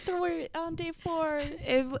on day 3, on day 4.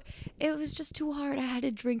 It was just too hard. I had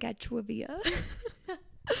to drink at trivia.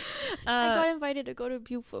 I got invited to go to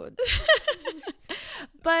Buford.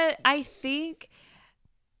 But I think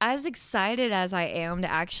as excited as I am to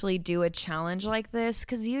actually do a challenge like this,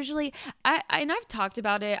 because usually and I've talked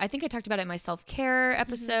about it. I think I talked about it in my self-care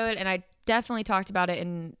episode, and I definitely talked about it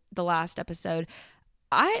in the last episode.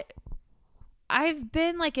 I've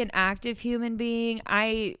been like an active human being.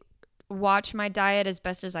 I watch my diet as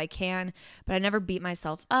best as I can, but I never beat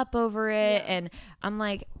myself up over it. Yeah. And I'm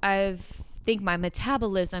like, think my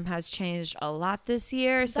metabolism has changed a lot this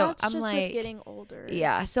year. So That's I'm just like, with getting older.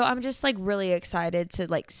 yeah. So I'm just like really excited to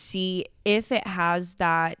like see if it has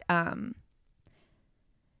that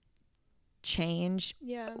change,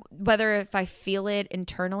 Yeah. whether if I feel it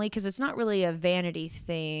internally, because it's not really a vanity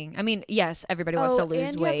thing. I mean, yes, everybody wants to lose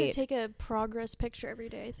and you weight. have to take a progress picture every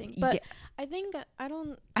day, I think. But Yeah. I think I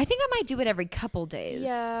don't. I think I might do it every couple days.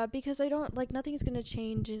 Yeah, because I don't like nothing's gonna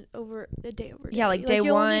change over a day over day. Yeah, like day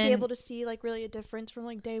you'll only one- be able to see like really a difference from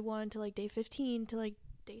like day 1 to like day 15 to like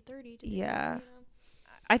day 30. To day Yeah. 1, you know?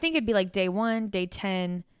 I think it'd be like day 1, day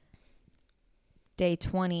 10, day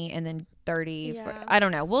 20, and then 30. Yeah. I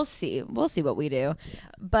don't know. We'll see. We'll see what we do.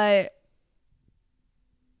 But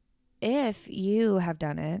if you have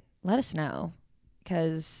done it, let us know,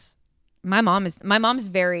 because my mom's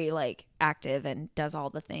very like active and does all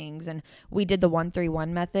the things, and we did the 1-3-1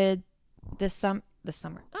 method this summer.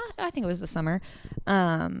 I think it was the summer.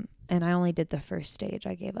 And I only did the first stage.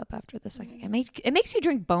 I gave up after the second. It makes you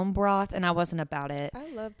drink bone broth, and I wasn't about it. I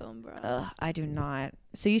love bone broth. I do not.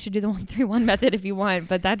 So you should do the 1-3-1 method if you want,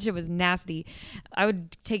 but that shit was nasty. I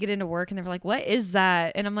would take it into work, and they were like, "What is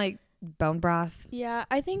that?" And I'm like, "Bone broth." Yeah,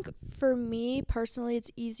 I think for me personally,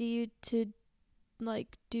 it's easy to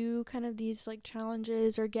like do kind of these like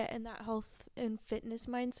challenges or get in that health and fitness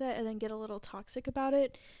mindset and then get a little toxic about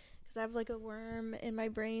it because I have like a worm in my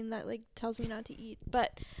brain that like tells me not to eat.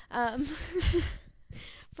 But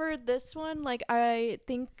for this one, like I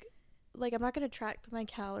think like, I'm not going to track my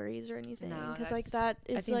calories or anything, No, because like that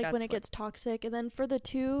is think like that's when it what- gets toxic. And then for the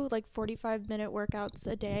 2 like 45-minute workouts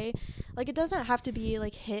a day, like it doesn't have to be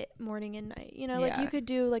like hit morning and night, you know, like Yeah. you could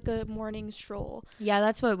do like a morning stroll. Yeah,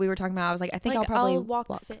 that's what we were talking about. I was like, I think like, I'll probably walk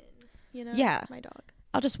Finn, you know, Yeah. my dog.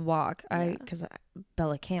 I'll just walk. Yeah. Because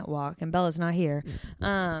Bella can't walk and Bella's not here.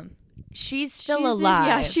 She's still She's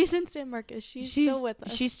alive. she's in San Marcos. She's still with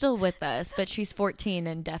us. She's still with us, but she's 14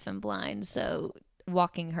 and deaf and blind, so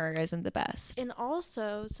walking her isn't the best. And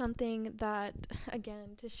also something that,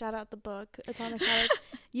 again, to shout out the book Atomic Habits,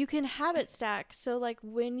 you can habit stack. So like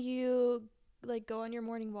when you like go on your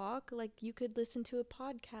morning walk, like you could listen to a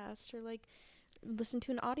podcast or like listen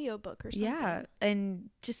to an audiobook or something. Yeah, and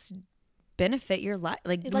just benefit your life,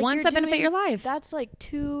 like Like, ones you're that benefit doing- your life. That's like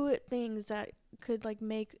 2 things that could like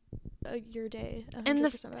make your day 100% And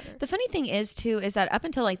better. The funny thing is too is that up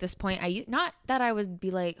until like this point, not that I would be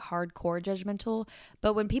like hardcore judgmental,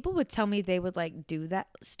 but when people would tell me they would like do that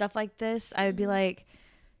stuff like this, I would be like,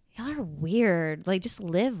 y'all are weird. Like, just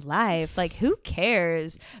live life. Like, who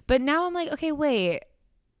cares? But now I'm like, okay, wait,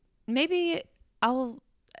 maybe I'll,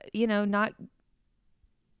 not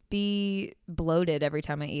be bloated every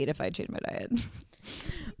time I eat if I change my diet,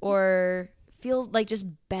 or feel like just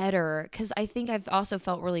better, because I think I've also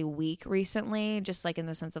felt really weak recently, just like in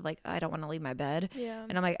the sense of like I don't want to leave my bed. Yeah.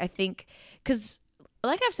 And I'm like, I think, because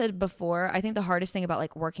like I've said before, I think the hardest thing about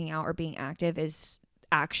like working out or being active is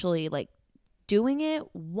actually like doing it.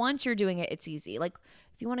 Once you're doing it, it's easy. Like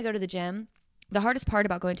if you want to go to the gym, the hardest part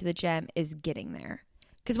about going to the gym is getting there,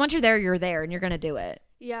 because once you're there and you're gonna do it.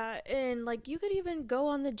 Yeah, and like you could even go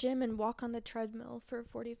on the gym and walk on the treadmill for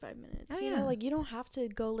 45 minutes. Oh, you yeah. know, like you don't have to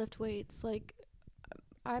go lift weights. Like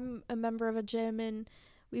I'm a member of a gym, and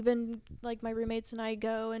we've been like my roommates and I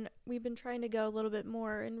go, and we've been trying to go a little bit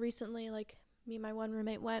more. And recently, like me and my one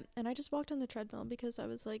roommate went, and I just walked on the treadmill because I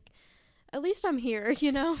was like, at least I'm here,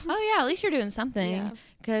 you know? Oh yeah, at least you're doing something. Yeah.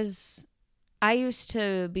 Because I used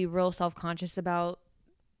to be real self-conscious about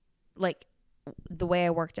like the way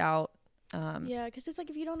I worked out. Yeah, because it's like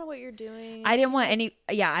if you don't know what you're doing. I didn't want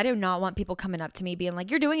I do not want people coming up to me being like,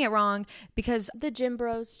 you're doing it wrong, because The gym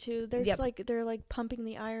bros too. There's Yep. like they're like pumping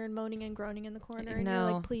the iron, moaning and groaning in the corner, and you're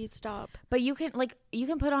No. like, please stop. but you can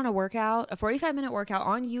put on a 45-minute workout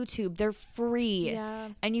on YouTube. They're free. Yeah.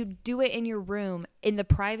 And you do it in your room in the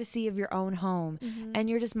privacy of your own home, Mm-hmm. and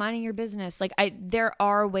you're just minding your business. Like there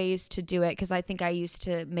are ways to do it, because I think I used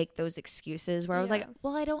to make those excuses where I was like, Yeah.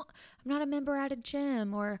 well, I'm not a member at a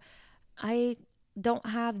gym, or I don't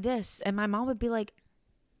have this, and my mom would be like,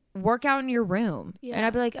 work out in your room. And Yeah.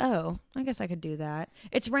 I'd be like, oh, I guess I could do that.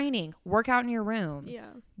 It's raining, work out in your room. Yeah.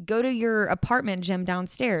 Go to your apartment gym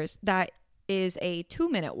downstairs. That is a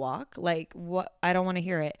 2-minute walk. Like, what? I don't want to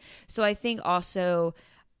hear it. So I think also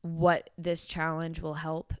what this challenge will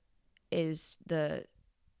help is the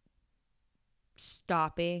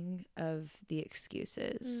stopping of the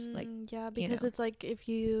excuses. Like, yeah, because know. it's like if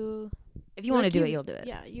you want to like do you- it, you'll do it.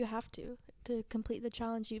 Yeah, you have to complete the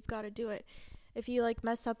challenge. You've got to do it. If you like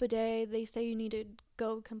mess up a day, they say you need to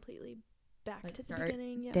go completely back Like to the start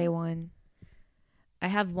beginning. Yeah. Day one. I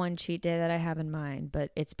have one cheat day that I have in mind, but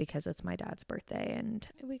it's because it's my dad's birthday, and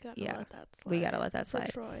We gotta Yeah, let that slide. we gotta let that for slide.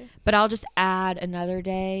 Troy. But I'll just add another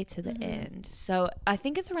day to the Mhm. end. So I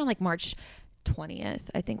think it's around like March 20th.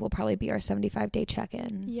 I think will probably be our 75-day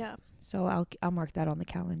check-in. Yeah, So I'll mark that on the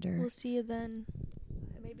calendar. we'll see you then.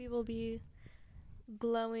 Maybe we'll be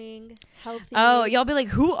glowing, healthy. Oh, y'all be like,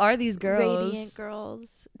 who are these girls? Radiant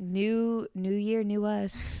girls. New year, new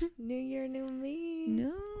us. New year, new me.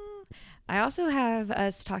 No. I also have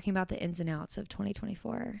us talking about the ins and outs of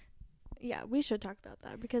 2024. Yeah, we should talk about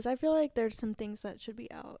that because I feel like there's some things that should be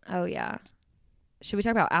out. Oh yeah. Should we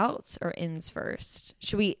talk about outs or ins first?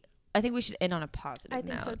 I think we should end on a positive I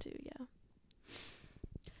think note. so too, yeah.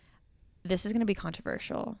 This is going to be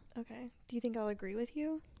controversial. Okay. Do you think I'll agree with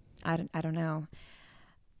you? I don't know.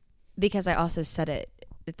 Because I also said it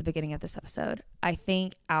at the beginning of this episode. I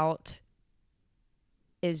think out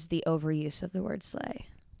is the overuse of the word slay.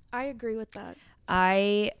 I agree with that.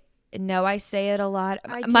 I know I say it a lot.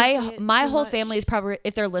 I do My say it my too whole much. family is probably,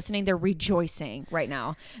 if they're listening, they're rejoicing right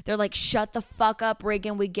now. They're like, shut the fuck up,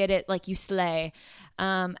 Reagan. We get it. Like, you slay.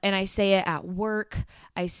 And I say it at work.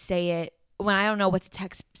 I say it when I don't know what to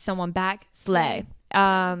text someone back. Slay.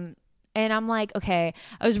 And I'm like, okay.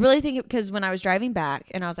 I was really thinking, because when I was driving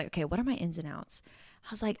back and I was like, okay, what are my ins and outs? I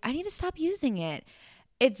was like, I need to stop using it.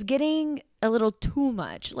 It's getting a little too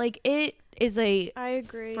much. Like, it is a I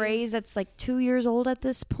agree. phrase that's like 2 years old at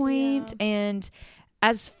this point. Yeah. And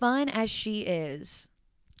as fun as she is,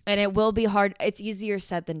 and it will be hard, it's easier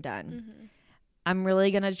said than done. Mhm. I'm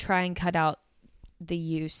really going to try and cut out the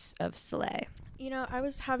use of slay? You know, I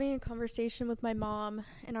was having a conversation with my mom,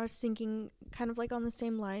 and I was thinking kind of like on the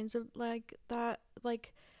same lines of like that.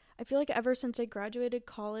 Like, I feel like ever since I graduated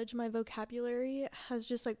college, my vocabulary has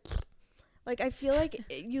just like I feel like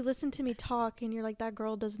you listen to me talk and you're like, that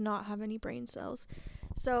girl does not have any brain cells.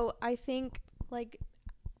 So I think like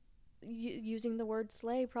using the word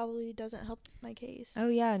slay probably doesn't help my case. Oh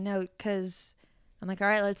yeah, no, because I'm like, all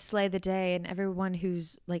right, let's slay the day, and everyone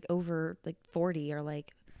who's like over like 40 are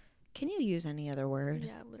like, can you use any other word?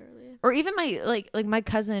 Yeah, literally. Or even my like my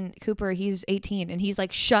cousin Cooper, he's 18 and he's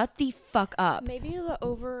like, shut the fuck up. Maybe the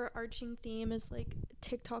overarching theme is like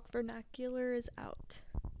TikTok vernacular is out.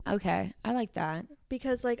 Okay, I like that.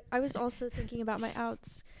 Because like I was also thinking about my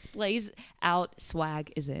outs. Slay's out,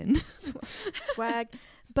 swag is in. Swag.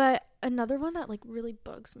 But another one that like really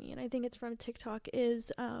bugs me, and I think it's from TikTok,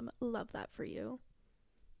 is love that for you.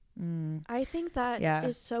 I think that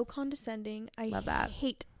is so condescending. I love that.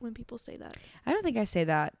 Hate when people say that. I don't think I say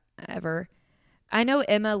that ever. I know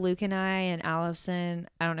Emma, Luke, and I, and Allison,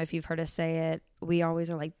 I don't know if you've heard us say it. We always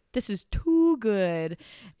are like, this is too good.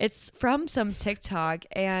 It's from some TikTok,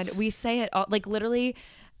 and we say it all, like literally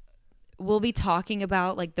we'll be talking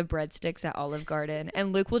about like the breadsticks at Olive Garden,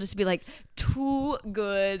 and Luke will just be like, too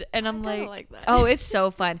good. And I'm like that. Oh, it's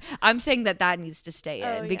so fun. I'm saying that needs to stay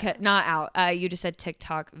in because not out. You just said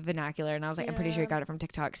TikTok vernacular, and I was like, I'm pretty sure you got it from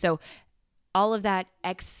TikTok. So all of that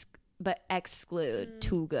exclude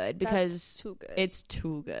too good, because too good. It's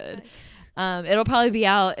too good. It'll probably be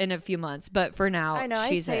out in a few months, but for now, I know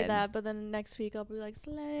she's I say in. that, but then next week I'll be like,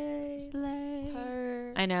 slay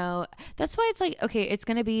her. I know. That's why it's like, okay, it's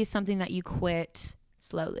gonna be something that you quit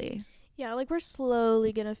slowly. Yeah, like we're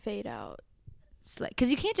slowly gonna fade out. Because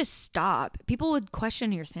you can't just stop. People would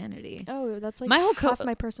question your sanity. Oh, that's like my whole half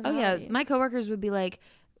my personality. Oh yeah, my coworkers would be like,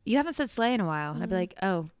 "You haven't said slay in a while," and I'd be like,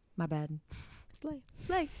 "Oh, my bad."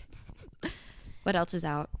 Slay. What else is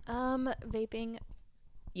out? Vaping.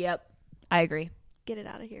 Yep, I agree. Get it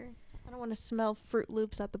out of here. I don't want to smell Fruit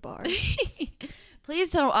Loops at the bar. Please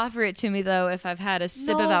don't offer it to me though if I've had a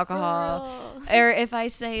sip of alcohol, or if I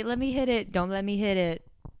say, "Let me hit it." Don't let me hit it.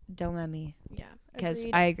 Don't let me. Yeah, because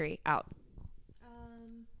I agree. Out.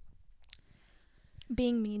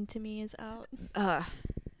 Being mean to me is out.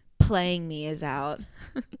 Playing me is out.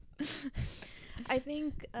 I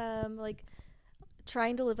think like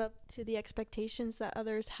trying to live up to the expectations that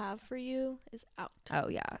others have for you is out. Oh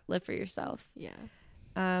yeah, live for yourself. Yeah.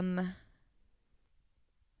 I'm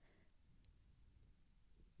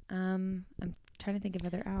trying to think of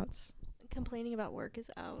other outs. Complaining about work is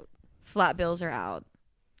out. Flat bills are out,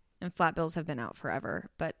 and flat bills have been out forever.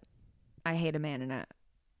 But I hate a man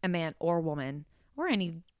or woman or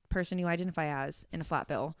any person you identify as in a flat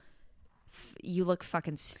bill. You look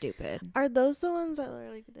fucking stupid. Are those the ones that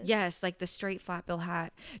are like this? Yes, like the straight flat bill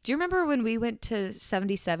hat. Do you remember when we went to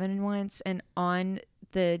 77 once, and on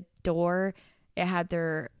the door it had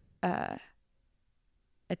their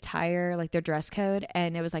attire, like their dress code,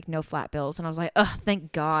 and it was like no flat bills, and I was like, oh,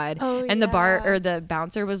 thank God. Oh, and the bar or the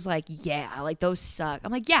bouncer was like, yeah, like those suck.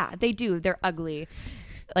 I'm like, yeah, they do. They're ugly.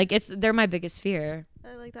 Like they're my biggest fear.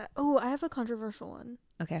 I like that. Oh, I have a controversial one.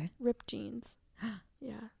 Okay. Ripped jeans.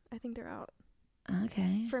 Yeah, I think they're out.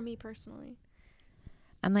 Okay. For me personally.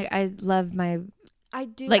 I'm like, I love my. I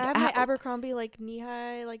do. Like, I have my Abercrombie like knee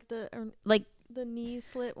high, like the knee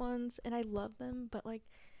slit ones, and I love them. But like,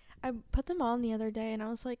 I put them on the other day, and I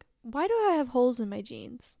was like, why do I have holes in my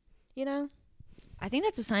jeans? You know. I think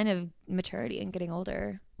that's a sign of maturity and getting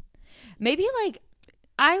older. Maybe like,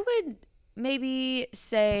 I would maybe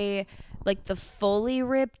say like the fully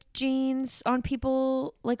ripped jeans on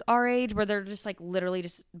people like our age, where they're just like literally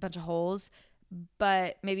just a bunch of holes,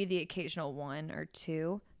 but maybe the occasional one or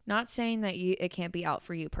two. Not saying that it can't be out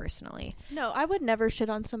for you personally. No, I would never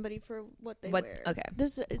shit on somebody for what they wear. Okay.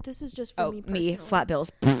 This is just for me personally. Me, flat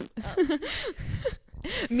bills.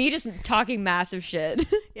 Me just talking massive shit.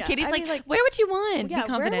 Yeah, Katie's like, wear what you want. Yeah, be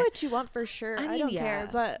confident. wear what you want for sure. I don't care.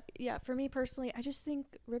 But yeah, for me personally, I just think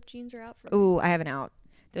ripped jeans are out for me. Ooh, I have an out.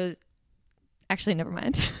 Those. Actually, never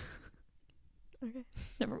mind. Okay.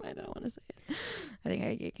 Never mind. I don't want to say it. I think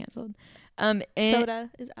I get canceled. Soda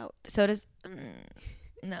is out. Soda's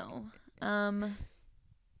no.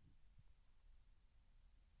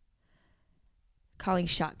 Calling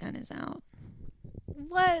shotgun is out.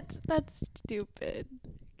 What? That's stupid.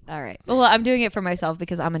 All right. Well, I'm doing it for myself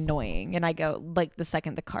because I'm annoying, and I go like the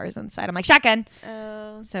second the car's inside, I'm like shotgun.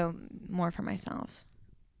 Oh. So more for myself.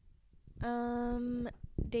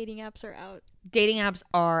 Dating apps are out. Dating apps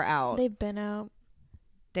are out. They've been out.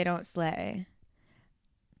 They don't slay.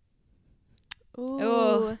 Ooh.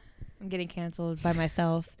 Ooh. I'm getting canceled by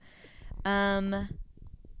myself. Four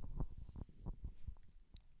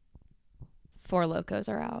Locos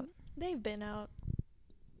are out. They've been out.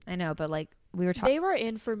 I know, but like we were talking. They were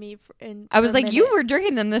in for me. I was like, you were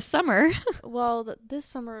drinking them this summer. Well, this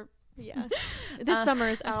summer, yeah. This summer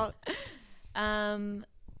is out.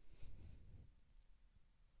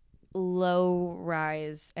 Low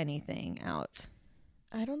rise anything out.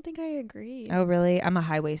 I don't think I agree. Oh, really? I'm a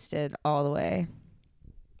high-waisted all the way.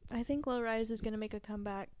 I think low rise is going to make a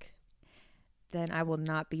comeback. Then I will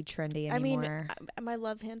not be trendy anymore. I mean, my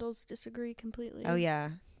love handles disagree completely. Oh,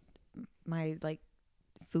 yeah. My, like,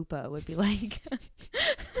 fupa would be like...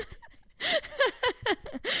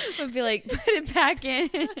 would be like, put it back in.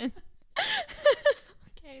 Okay,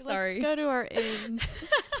 Sorry. let's go to our ins.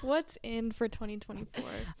 What's in for 2024?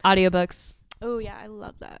 Audiobooks. Oh, yeah, I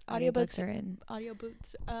love that. Audiobooks are in.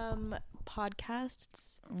 Audiobooks.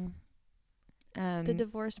 Podcasts. The The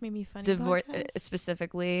Divorce Made Me Funny divorce podcast.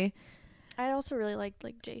 specifically. I also really like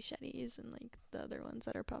Jay Shetty's and like the other ones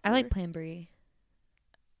that are popular. I like Plan Brie.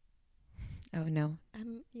 Oh no.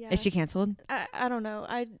 Yeah. Is she canceled? I don't know.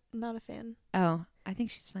 I'm not a fan. Oh, I think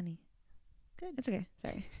she's funny. Good. It's okay.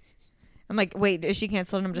 Sorry. I'm like, wait, is she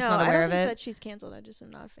canceled? And I'm just no, not aware of I don't think it. that she's canceled. I just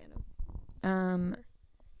am not a fan of.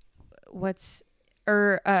 What's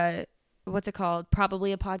it called?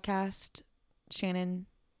 Probably a podcast. Shannon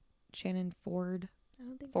Ford. I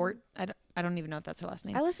don't think Fort. I don't even know if that's her last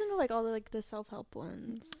name. I listen to like all the self-help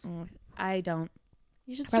ones. I don't.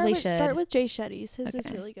 You should Probably start with Jay Shetty's. His is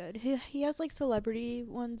Okay. really good. He has like celebrity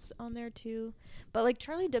ones on there too, but like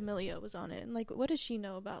Charlie D'Amelio was on it, and like what does she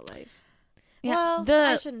know about life? Yeah,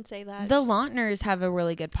 Well, I shouldn't say that. The Launtners have a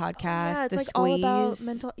really good podcast. Yeah, it's the like Squeeze. all about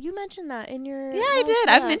mental. You mentioned that in your. Yeah, I house, did.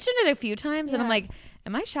 yeah. I've mentioned it a few times, and I'm Yeah. like,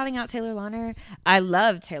 am I shouting out Taylor Lautner? I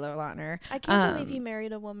love Taylor Lautner. I can't believe he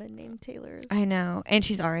married a woman named Taylor. I know, and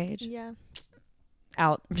she's our age. Yeah.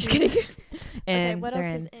 Out. I'm just kidding. Okay, what else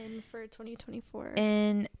is in for 2024?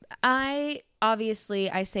 And I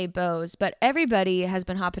say bows, but everybody has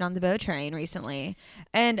been hopping on the bow train recently.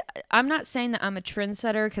 And I'm not saying that I'm a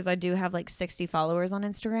trendsetter because I do have like 60 followers on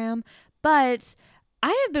Instagram, but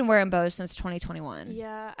I have been wearing bows since 2021.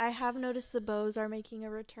 Yeah, I have noticed the bows are making a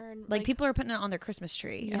return. Like people are putting it on their Christmas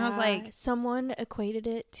tree. And I was like, someone equated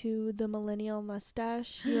it to the millennial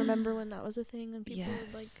mustache. You remember when that was a thing and people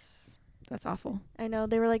would like. That's awful. I know,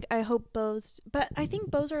 they were like, I hope bows, but I think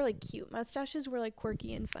bows are like cute. Mustaches were like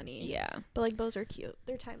quirky and funny. Yeah. But like bows are cute.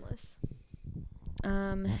 They're timeless.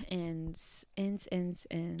 Ends.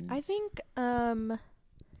 I think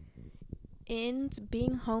ends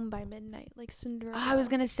being home by midnight, like Cinderella. I was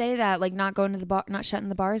gonna say that, like not going to the bar, not shutting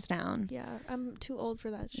the bars down. Yeah, I'm too old for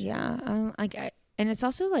that shit. Yeah, and it's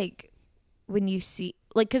also like when you see,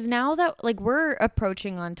 like, because now that like we're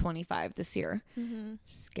approaching on 25 this year,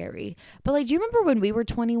 scary. But like, do you remember when we were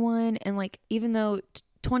 21 and like even though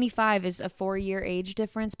 25 is a 4-year age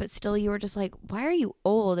difference, but still you were just like, why are you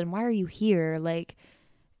old and why are you here? Like,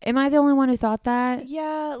 am I the only one who thought that?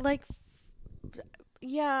 Yeah, like,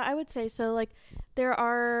 yeah, I would say so. Like, there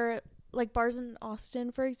are like bars in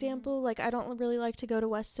Austin, for example. Like, I don't really like to go to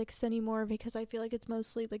West 6th anymore because I feel like it's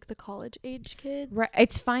mostly like the college age kids. Right.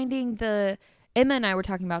 It's finding Emma and I were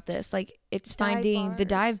talking about this. Like, it's finding the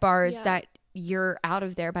dive bars that you're out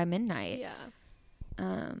of there by midnight.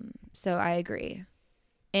 Yeah. So I agree.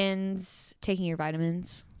 And taking your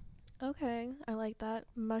vitamins. Okay, I like that.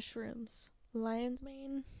 Mushrooms. Lion's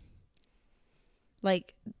mane.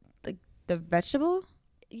 Like the vegetable?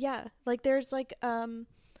 Yeah, like there's like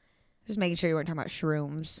Just making sure you weren't talking about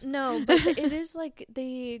shrooms. no, but it is like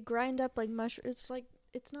they grind up like mushroom. It's like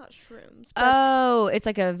it's not shrooms. But Oh, it's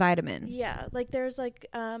like a vitamin. yeah, like there's like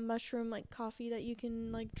mushroom like coffee that you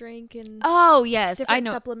can like drink and Oh yes, different I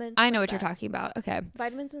know. supplements. I know like what you're that. talking about. Okay.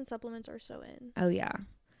 Vitamins and supplements are so in. Oh yeah,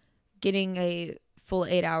 getting a full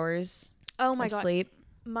 8 hours. Oh my of god, sleep.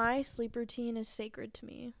 my sleep routine is sacred to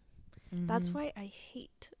me. Mm-hmm. That's why I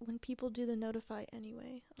hate when people do the notify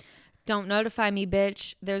anyway. Don't notify me,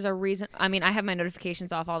 bitch. There's a reason. I mean, I have my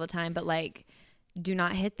notifications off all the time, but like, do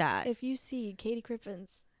not hit that. If you see Katie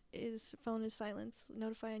Griffin's phone is silenced,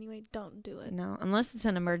 notify anyway, don't do it. No, unless it's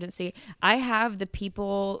an emergency. I have the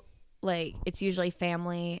people, like, it's usually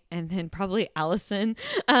family and then probably Allison,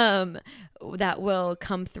 that will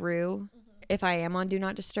come through if I am on Do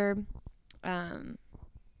Not Disturb. But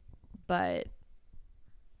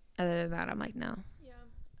other than that, I'm like, no. Yeah.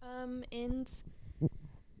 And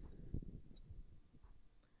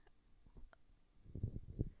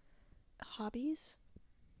hobbies?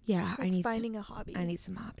 Yeah, Like finding a hobby. I need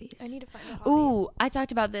some hobbies. I need to find a hobby. Ooh, I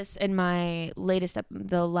talked about this in my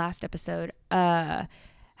the last episode.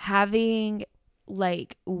 Having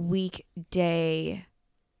like weekday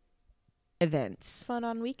events. Fun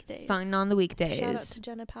on weekdays. Fun on the weekdays. Shout out to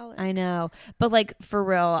Jenna Pallet. I know. But like for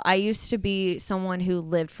real, I used to be someone who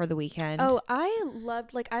lived for the weekend. Oh, I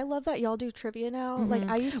love that y'all do trivia now. Mhm. Like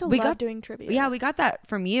I used to love doing trivia. Yeah, we got that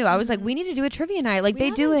from you. I was like, we need to do a trivia night. Like we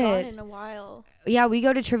they do haven't it gone in a while. Yeah, we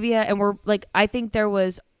go to trivia and we're like, I think there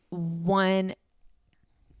was one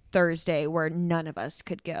Thursday where none of us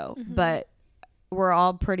could go, but we're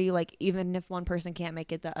all pretty like, even if one person can't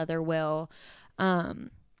make it, the other will.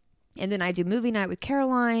 And then I do movie night with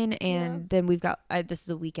Caroline, and then we've got this is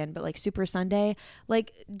a weekend, but like Super Sunday,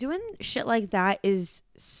 like doing shit like that is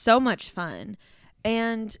so much fun,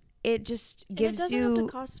 and it just gives and it doesn't have to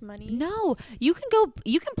cost money. No, you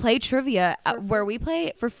can play trivia where we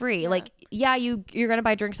play for free. Like, yeah, you're gonna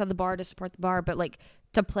buy drinks at the bar to support the bar, but like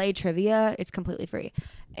to play trivia, it's completely free,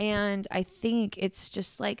 and I think it's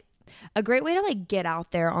just like a great way to like get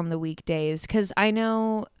out there on the weekdays, because I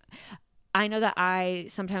know that I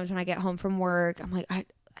sometimes when I get home from work, I'm like,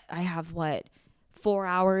 I have 4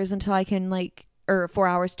 hours until I can or 4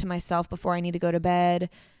 hours to myself before I need to go to bed.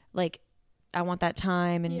 Like, I want that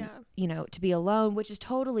time and, to be alone, which is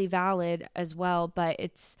totally valid as well, but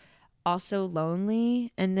it's also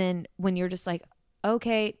lonely. And then when you're just like,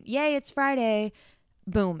 okay, yay, it's Friday,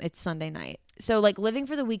 boom, it's Sunday night. So like living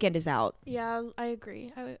for the weekend is out. Yeah, I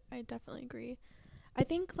agree. I definitely agree. I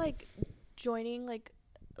think like joining like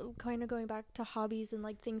kind of going back to hobbies and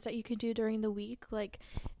like things that you can do during the week, like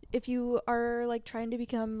if you are like trying to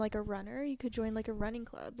become like a runner, you could join like a running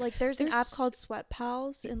club. Like there's an app called Sweat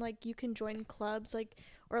Pals, and like you can join clubs like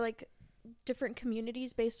or like different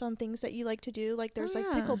communities based on things that you like to do. Like there's like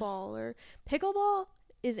pickleball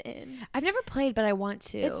is in. I've never played, but I want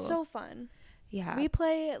to. It's so fun. Yeah. We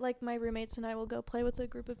play, like my roommates and I will go play with a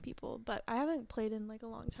group of people, but I haven't played in like a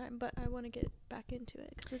long time, but I want to get back into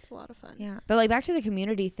it because it's a lot of fun. Yeah. But like back to the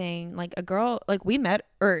community thing, like a girl, like we met,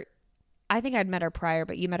 or I think I'd met her prior,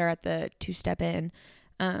 but you met her at the Two Step In.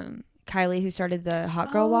 Kylie, who started the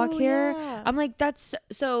Hot Girl Walk here. Yeah. I'm like,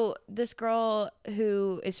 so this girl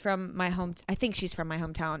who is from I think she's from my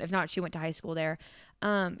hometown. If not, she went to high school there.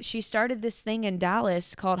 She started this thing in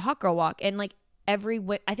Dallas called Hot Girl Walk. And like I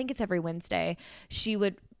think it's every Wednesday, she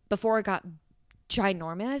would, before it got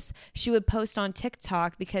ginormous, she would post on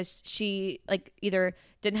TikTok because she like either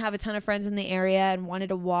didn't have a ton of friends in the area and wanted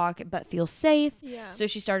to walk but feel safe. Yeah. So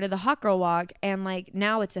she started the Hot Girl Walk, and like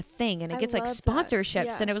now it's a thing, and it gets like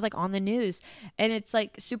sponsorships, and it was like on the news, and it's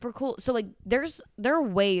like super cool. So like there are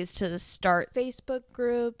ways to start Facebook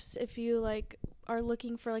groups if you like are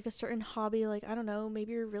looking for like a certain hobby, like I don't know,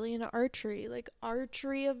 maybe you're really into archery, like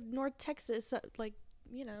Archery of North Texas, like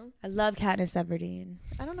I love Katniss Everdeen.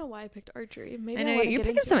 I don't know why I picked archery. Maybe I know you're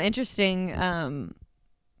picking some interesting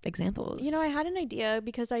examples. I had an idea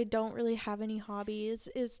because I don't really have any hobbies,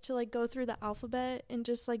 is to like go through the alphabet and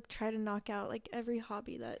just like try to knock out like every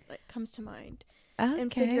hobby that like comes to mind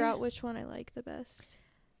and figure out which one I like the best.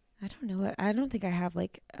 I don't know. I don't think I have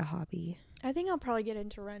like a hobby. I think I'll probably get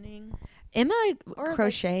into running. Emma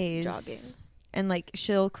crochets, like, jogging, and like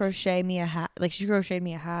she'll crochet me a hat. Like she crocheted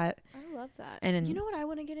me a hat. I love that. And you know what I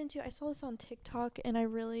want to get into? I saw this on TikTok and I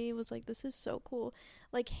really was like, this is so cool.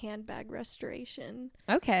 Like handbag restoration.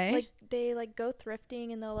 Okay. Like they like go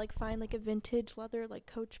thrifting and they'll like find like a vintage leather like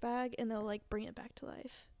Coach bag and they'll like bring it back to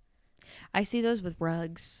life. I see those with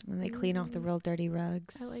rugs when they clean off the real dirty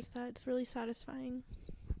rugs. I like that. It's really satisfying.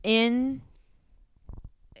 In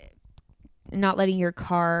not letting your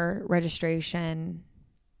car registration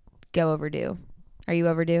go overdue. Are you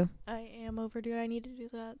overdue? I am overdue. I need to do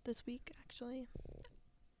that this week, actually.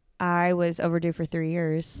 I was overdue for 3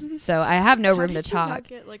 years, so I have no room to talk. How did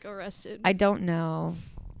you not get like arrested? I don't know.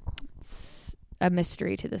 It's a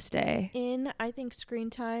mystery to this day. I think screen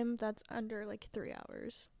time that's under like 3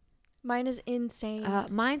 hours. Mine is insane.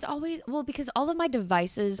 Mine's always because all of my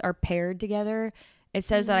devices are paired together. It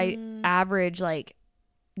says that I average like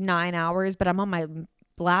 9 hours, but I'm on my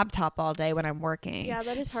laptop all day when I'm working. Yeah,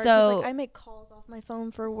 that is hard because like I make calls off my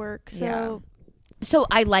phone for work. So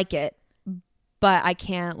I like it, but I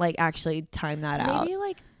can't like actually time that out. Maybe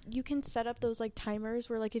like you can set up those like timers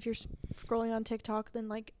where like if you're scrolling on TikTok, then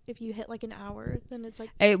like if you hit like an hour, then it's like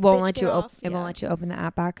it won't let you won't let you open the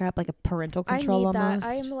app back up, like a parental control almost.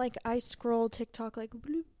 I am like I scroll TikTok like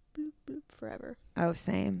bloop bloop bloop forever. Oh,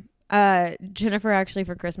 same. Jennifer actually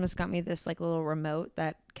for Christmas got me this like little remote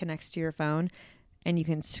that connects to your phone, and you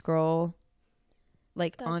can scroll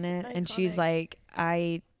like on it. Iconic. And she's like,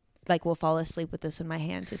 I like will fall asleep with this in my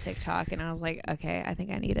hand to TikTok, and I was like, okay, I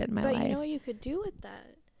think I need it in my life. But you know what you could do with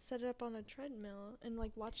that? Set it up on a treadmill and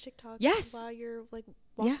like watch TikTok yes. while you're like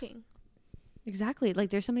walking. Exactly. Like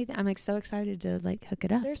there's so many I'm like so excited to like hook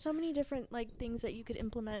it up. There's so many different like things that you could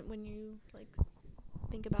implement when you like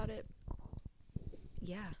think about it.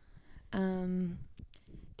 Yeah. Do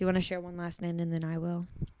you want to share one last in and then I will?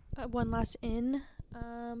 One last in.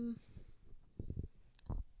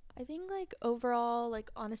 I think like overall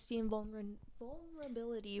like honesty and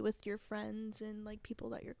vulnerability with your friends and like people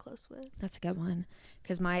that you're close with. That's a good one.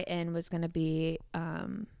 Because my in was going to be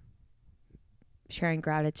sharing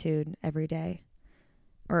gratitude every day,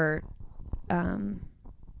 or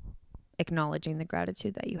acknowledging the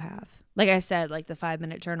gratitude that you have. Like I said, like the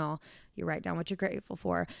 5-minute journal, you write down what you're grateful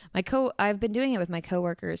for. I've been doing it with my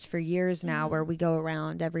coworkers for years now, where we go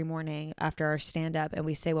around every morning after our stand up and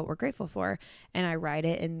we say what we're grateful for, and I write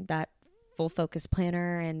it in that full focus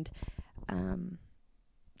planner. And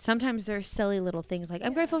sometimes there's silly little things like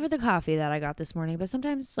I'm grateful for the coffee that I got this morning, but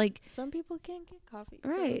sometimes like some people can't get coffee,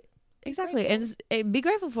 right? So exactly. And be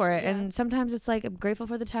grateful for it. And sometimes it's like I'm grateful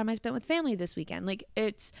for the time I spent with family this weekend. Like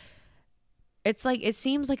it's like it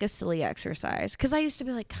seems like a silly exercise, because I used to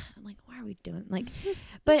be like, why are we doing like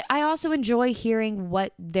but I also enjoy hearing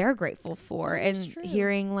what they're grateful for and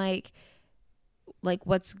hearing like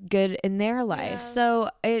what's good in their life. So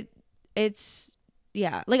it's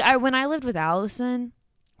like when I lived with Allison,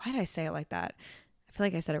 why did I say it like that? I feel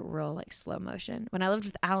like I said it real like slow motion. When I lived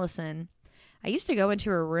with Allison, I used to go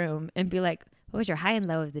into her room and be like, what was your high and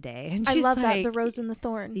low of the day? And I love like, that, the rose and the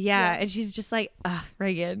thorn. Yeah. And she's just like,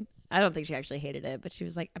 Reagan. I don't think she actually hated it, but she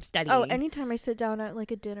was like, I'm studying. Oh, anytime I sit down at like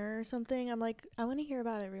a dinner or something, I'm like, I want to hear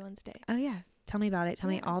about everyone's day. Oh yeah. Tell me about it. Tell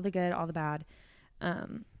me all the good, all the bad.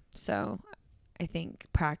 So I think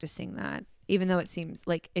practicing that, even though it seems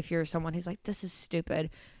like if you're someone who's like, this is stupid,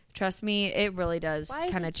 trust me, it really does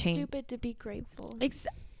kind of change. Why is it stupid to be grateful?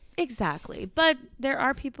 Exactly. But there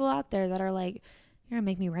are people out there that are like, you're going to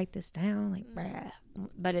make me write this down. Like,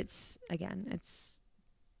 but it's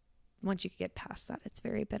once you get past that, it's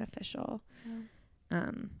very beneficial.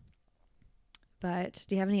 Yeah. But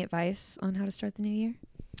do you have any advice on how to start the new year?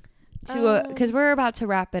 Because we're about to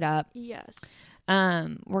wrap it up. Yes.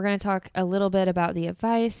 We're going to talk a little bit about the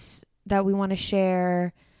advice that we want to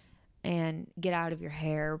share and get out of your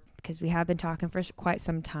hair, because we have been talking for quite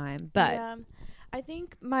some time. But yeah, I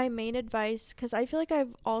think my main advice, because I feel like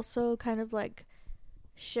I've also kind of like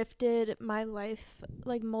shifted my life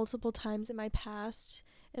like multiple times in my past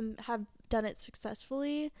and have done it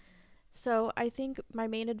successfully. So I think my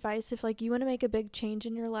main advice, if like you want to make a big change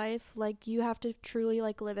in your life, like you have to truly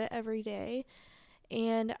like live it every day.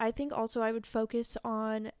 And I think also I would focus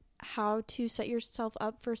on how to set yourself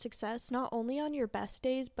up for success, not only on your best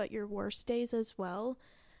days, but your worst days as well.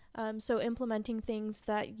 So implementing things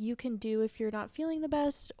that you can do if you're not feeling the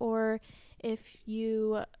best, or if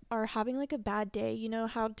you are having like a bad day, you know,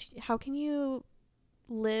 how can you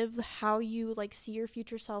live how you like see your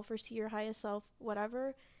future self or see your highest self,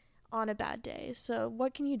 whatever, on a bad day. So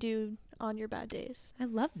what can you do on your bad days? I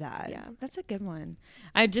love that. Yeah, that's a good one.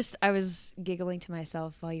 I was giggling to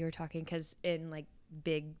myself while you were talking, because in like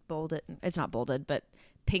big bolded, it's not bolded, but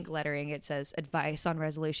pink lettering, it says advice on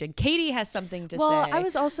resolution. Katie has something to say. Well,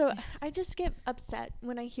 I just get upset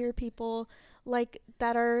when I hear people like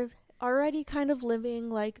that are already kind of living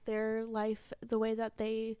like their life the way that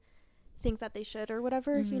they think that they should or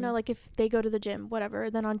whatever. You know, like if they go to the gym,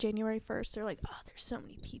 whatever, then on January 1st they're like, oh, there's so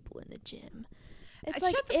many people in the gym. It's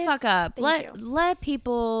like, shut the fuck up. Let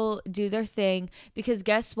people do their thing, because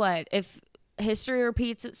guess what, if history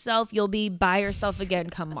repeats itself, you'll be by yourself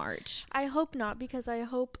again come March. I hope not, because I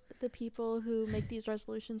hope the people who make these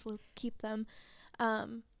resolutions will keep them.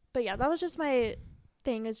 But yeah, that was just my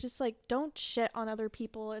thing, is just like, don't shit on other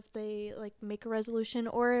people if they like make a resolution,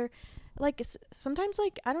 or like sometimes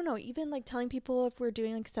like, I don't know, even like telling people if we're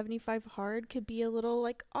doing like 75 hard could be a little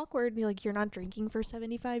like awkward. Be like, you're not drinking for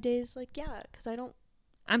 75 days. Like, yeah, because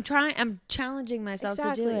I'm challenging myself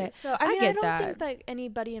to do it. So I mean, I don't think that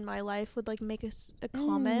anybody in my life would like make a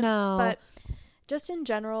comment. No. But just in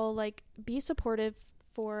general, like, be supportive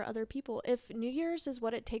for other people. If New Year's is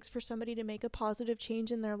what it takes for somebody to make a positive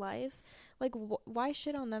change in their life, like why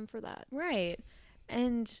shit on them for that? Right.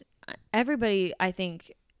 And everybody, I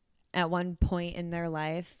think, at one point in their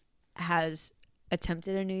life has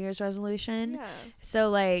attempted a New Year's resolution. Yeah. So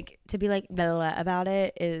like to be like blah, blah, blah about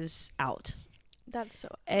it is out. That's so.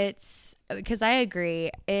 It's because I agree.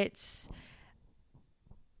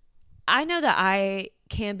 I know that I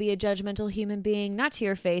can be a judgmental human being, not to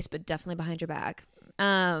your face, but definitely behind your back.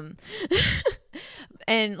 And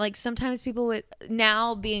like sometimes people would,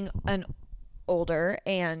 now being an older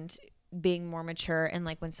and being more mature, and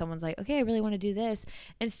like when someone's like, okay, I really want to do this,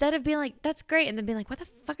 instead of being like, that's great, and then being like, what the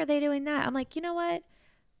fuck are they doing that? I'm like, you know what?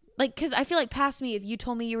 like, because I feel like past me, if you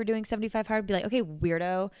told me you were doing 75 hard, I'd be like, okay,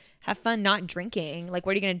 weirdo, have fun not drinking. Like,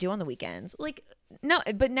 what are you going to do on the weekends? Like, no,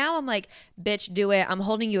 but now I'm like, bitch, do it. I'm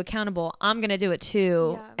holding you accountable. I'm going to do it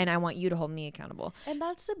too. Yeah. And I want you to hold me accountable. And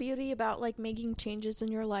that's the beauty about like making changes in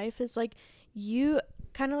your life, is like you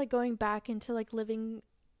kind of like going back into like living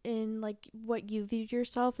in like what you view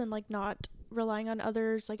yourself, and like not relying on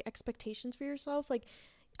others like expectations for yourself. Like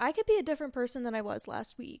I could be a different person than I was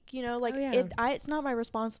last week, you know, like it's not my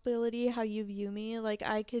responsibility how you view me. Like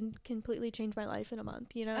I can completely change my life in a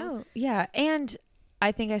month, you know? Oh, yeah. And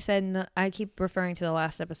I think I said, I keep referring to the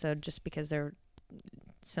last episode just because they're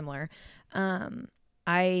similar.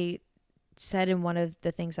 I said in one of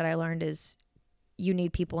the things that I learned is you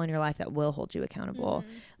need people in your life that will hold you accountable.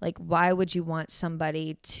 Mm-hmm. Like, why would you want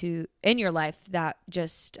somebody in your life that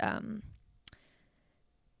just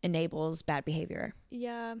enables bad behavior?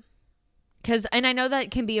 Yeah. And I know that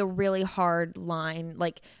can be a really hard line,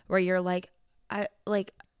 like where you're like,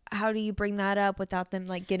 how do you bring that up without them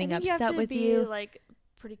like getting upset with you? Like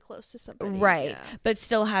pretty close to somebody, right? Yeah. But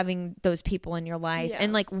still having those people in your life,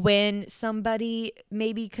 and like when somebody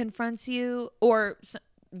maybe confronts you, or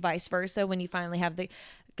vice versa, when you finally have the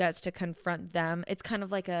guts to confront them, it's kind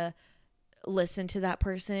of like a listen to that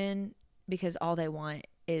person, because all they want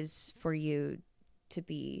is for you to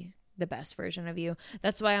be the best version of you.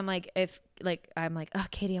 That's why I'm like, if like I'm like, oh,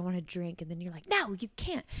 Katie, I want to drink, and then you're like, no, you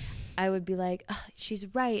can't, I would be like, oh, she's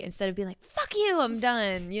right, instead of being like, fuck you, I'm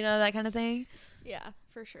done, you know, that kind of thing. Yeah,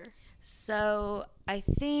 for sure. So I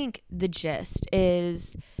think the gist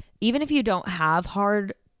is, even if you don't have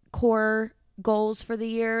hardcore goals for the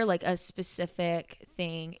year, like a specific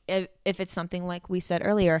thing, if it's something like we said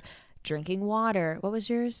earlier, drinking water. What was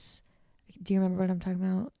yours? Do you remember what I'm talking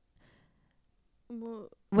about?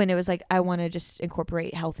 When it was like, I want to just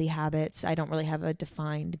incorporate healthy habits. I don't really have a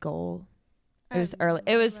defined goal. It was early.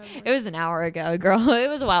 It was an hour ago, girl. It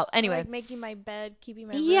was a while. Anyway, like making my bed, keeping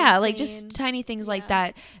my room like clean. just tiny things like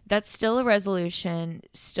that. That's still a resolution.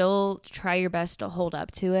 Still try your best to hold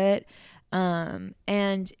up to it.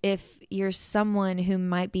 And if you're someone who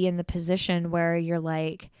might be in the position where you're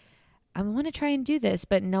like, I want to try and do this,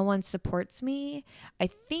 but no one supports me,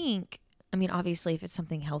 I mean, obviously, if it's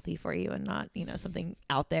something healthy for you and not, you know, something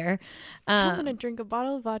out there. I'm going to drink a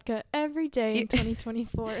bottle of vodka every day in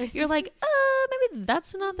 2024. You're like, maybe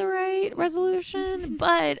that's not the right resolution.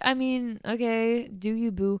 But, I mean, okay, do you,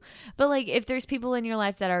 boo. But, like, if there's people in your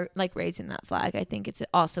life that are, like, raising that flag, I think it's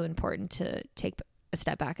also important to take a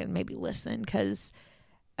step back and maybe listen. Because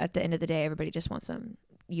at the end of the day, everybody just wants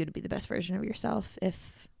you to be the best version of yourself,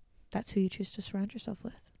 if that's who you choose to surround yourself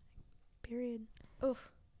with. Period. Oof.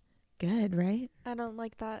 Good, right? I don't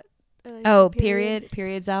like that. Period.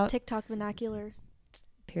 Period's out. TikTok vernacular.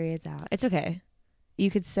 Period's out. It's okay. You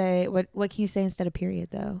could say, what can you say instead of period,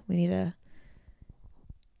 though? We need to...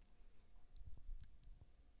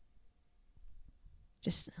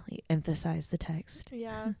 just like, emphasize the text.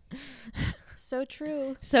 Yeah. So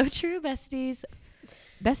true. So true, besties.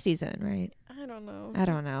 Besties in, right? I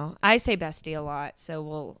don't know. I say bestie a lot,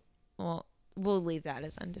 so we'll leave that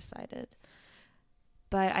as undecided.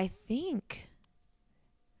 But I think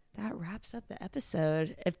that wraps up the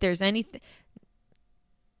episode. If there's anything,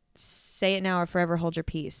 say it now or forever hold your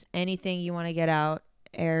peace. Anything you want to get out,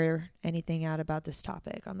 air anything out about this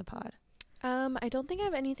topic on the pod? I don't think I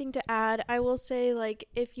have anything to add. I will say, like,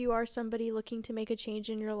 if you are somebody looking to make a change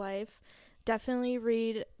in your life, definitely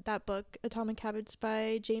read that book, Atomic Habits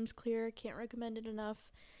by James Clear. Can't recommend it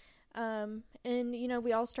enough. And, you know,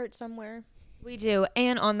 we all start somewhere. We do.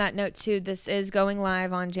 And on that note, too, this is going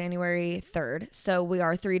live on January 3rd. So we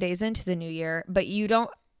are 3 days into the new year. But you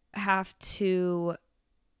don't have to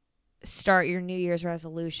start your New Year's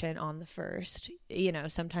resolution on the 1st. You know,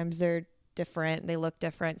 sometimes they're different. They look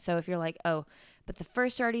different. So if you're like, oh, but the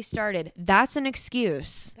 1st already started, that's an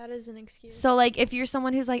excuse. That is an excuse. So, like, if you're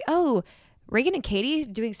someone who's like, oh, Reagan and Katie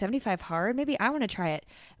doing 75 hard, maybe I want to try it.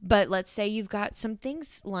 But let's say you've got some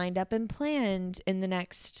things lined up and planned in the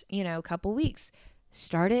next, you know, couple weeks.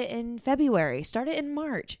 Start it in February. Start it in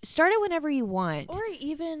March. Start it whenever you want. Or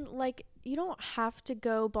even, like, you don't have to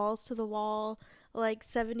go balls to the wall, like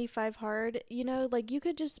 75 hard. You know, like, you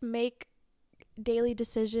could just make daily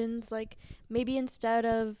decisions. Like, maybe instead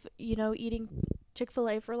of, you know, eating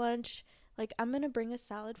Chick-fil-A for lunch, like, I'm going to bring a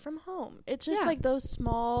salad from home. It's just like those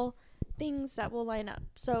small things that will line up.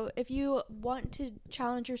 So if you want to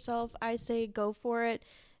challenge yourself, I say go for it,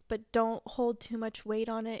 but don't hold too much weight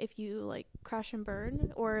on it if you like crash and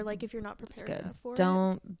burn, or like if you're not prepared enough for it.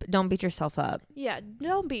 Don't beat yourself up. Yeah,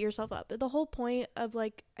 don't beat yourself up. The whole point of,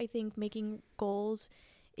 like, I think making goals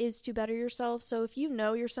is to better yourself. So if you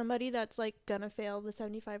know you're somebody that's like gonna fail the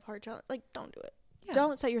 75 hard challenge, like don't do it. Yeah.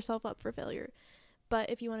 Don't set yourself up for failure. But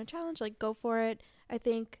if you want to challenge, like go for it. I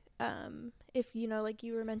think if you know, like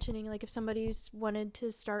you were mentioning, like if somebody's wanted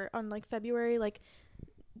to start on like February, like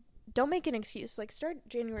don't make an excuse. Like start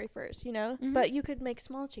January 1st, you know? Mm-hmm. But you could make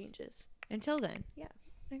small changes. Until then. Yeah.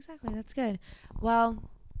 Exactly. That's good. Well,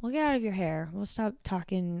 we'll get out of your hair. We'll stop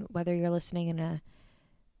talking whether you're listening in a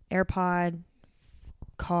AirPod,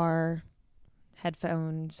 car,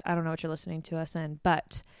 headphones. I don't know what you're listening to us in.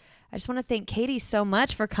 But I just want to thank Katie so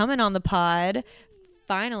much for coming on the pod.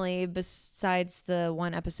 Finally, besides the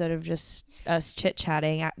one episode of just us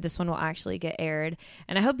chit-chatting, this one will actually get aired.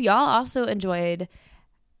 And I hope y'all also enjoyed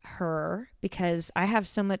her, because I have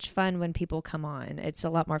so much fun when people come on. It's a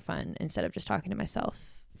lot more fun instead of just talking to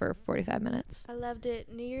myself for 45 minutes. I loved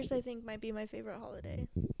it. New Year's, I think, might be my favorite holiday.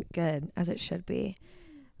 Good, as it should be.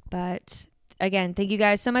 But again, thank you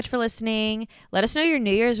guys so much for listening. Let us know your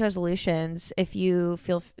New Year's resolutions if you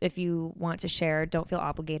want to share. Don't feel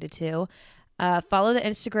obligated to. Follow the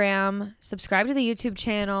Instagram, subscribe to the YouTube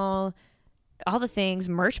channel, all the things.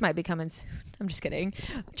 Merch might be coming soon. I'm just kidding.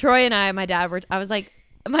 Troy and my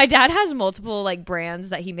dad has multiple like brands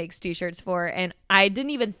that he makes t-shirts for, and I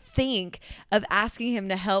didn't even think of asking him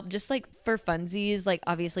to help, just like for funsies, like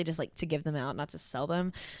obviously just like to give them out, not to sell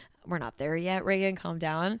them. We're not there yet, Reagan, calm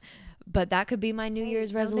down. But that could be my New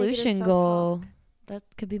Year's resolution goal. That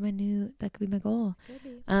could be my goal. Could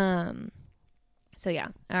be. So yeah.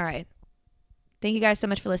 All right. Thank you guys so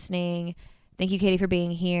much for listening. Thank you, Katie, for being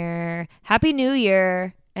here. Happy New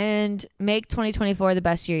Year, and make 2024 the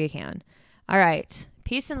best year you can. All right.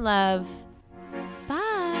 Peace and love.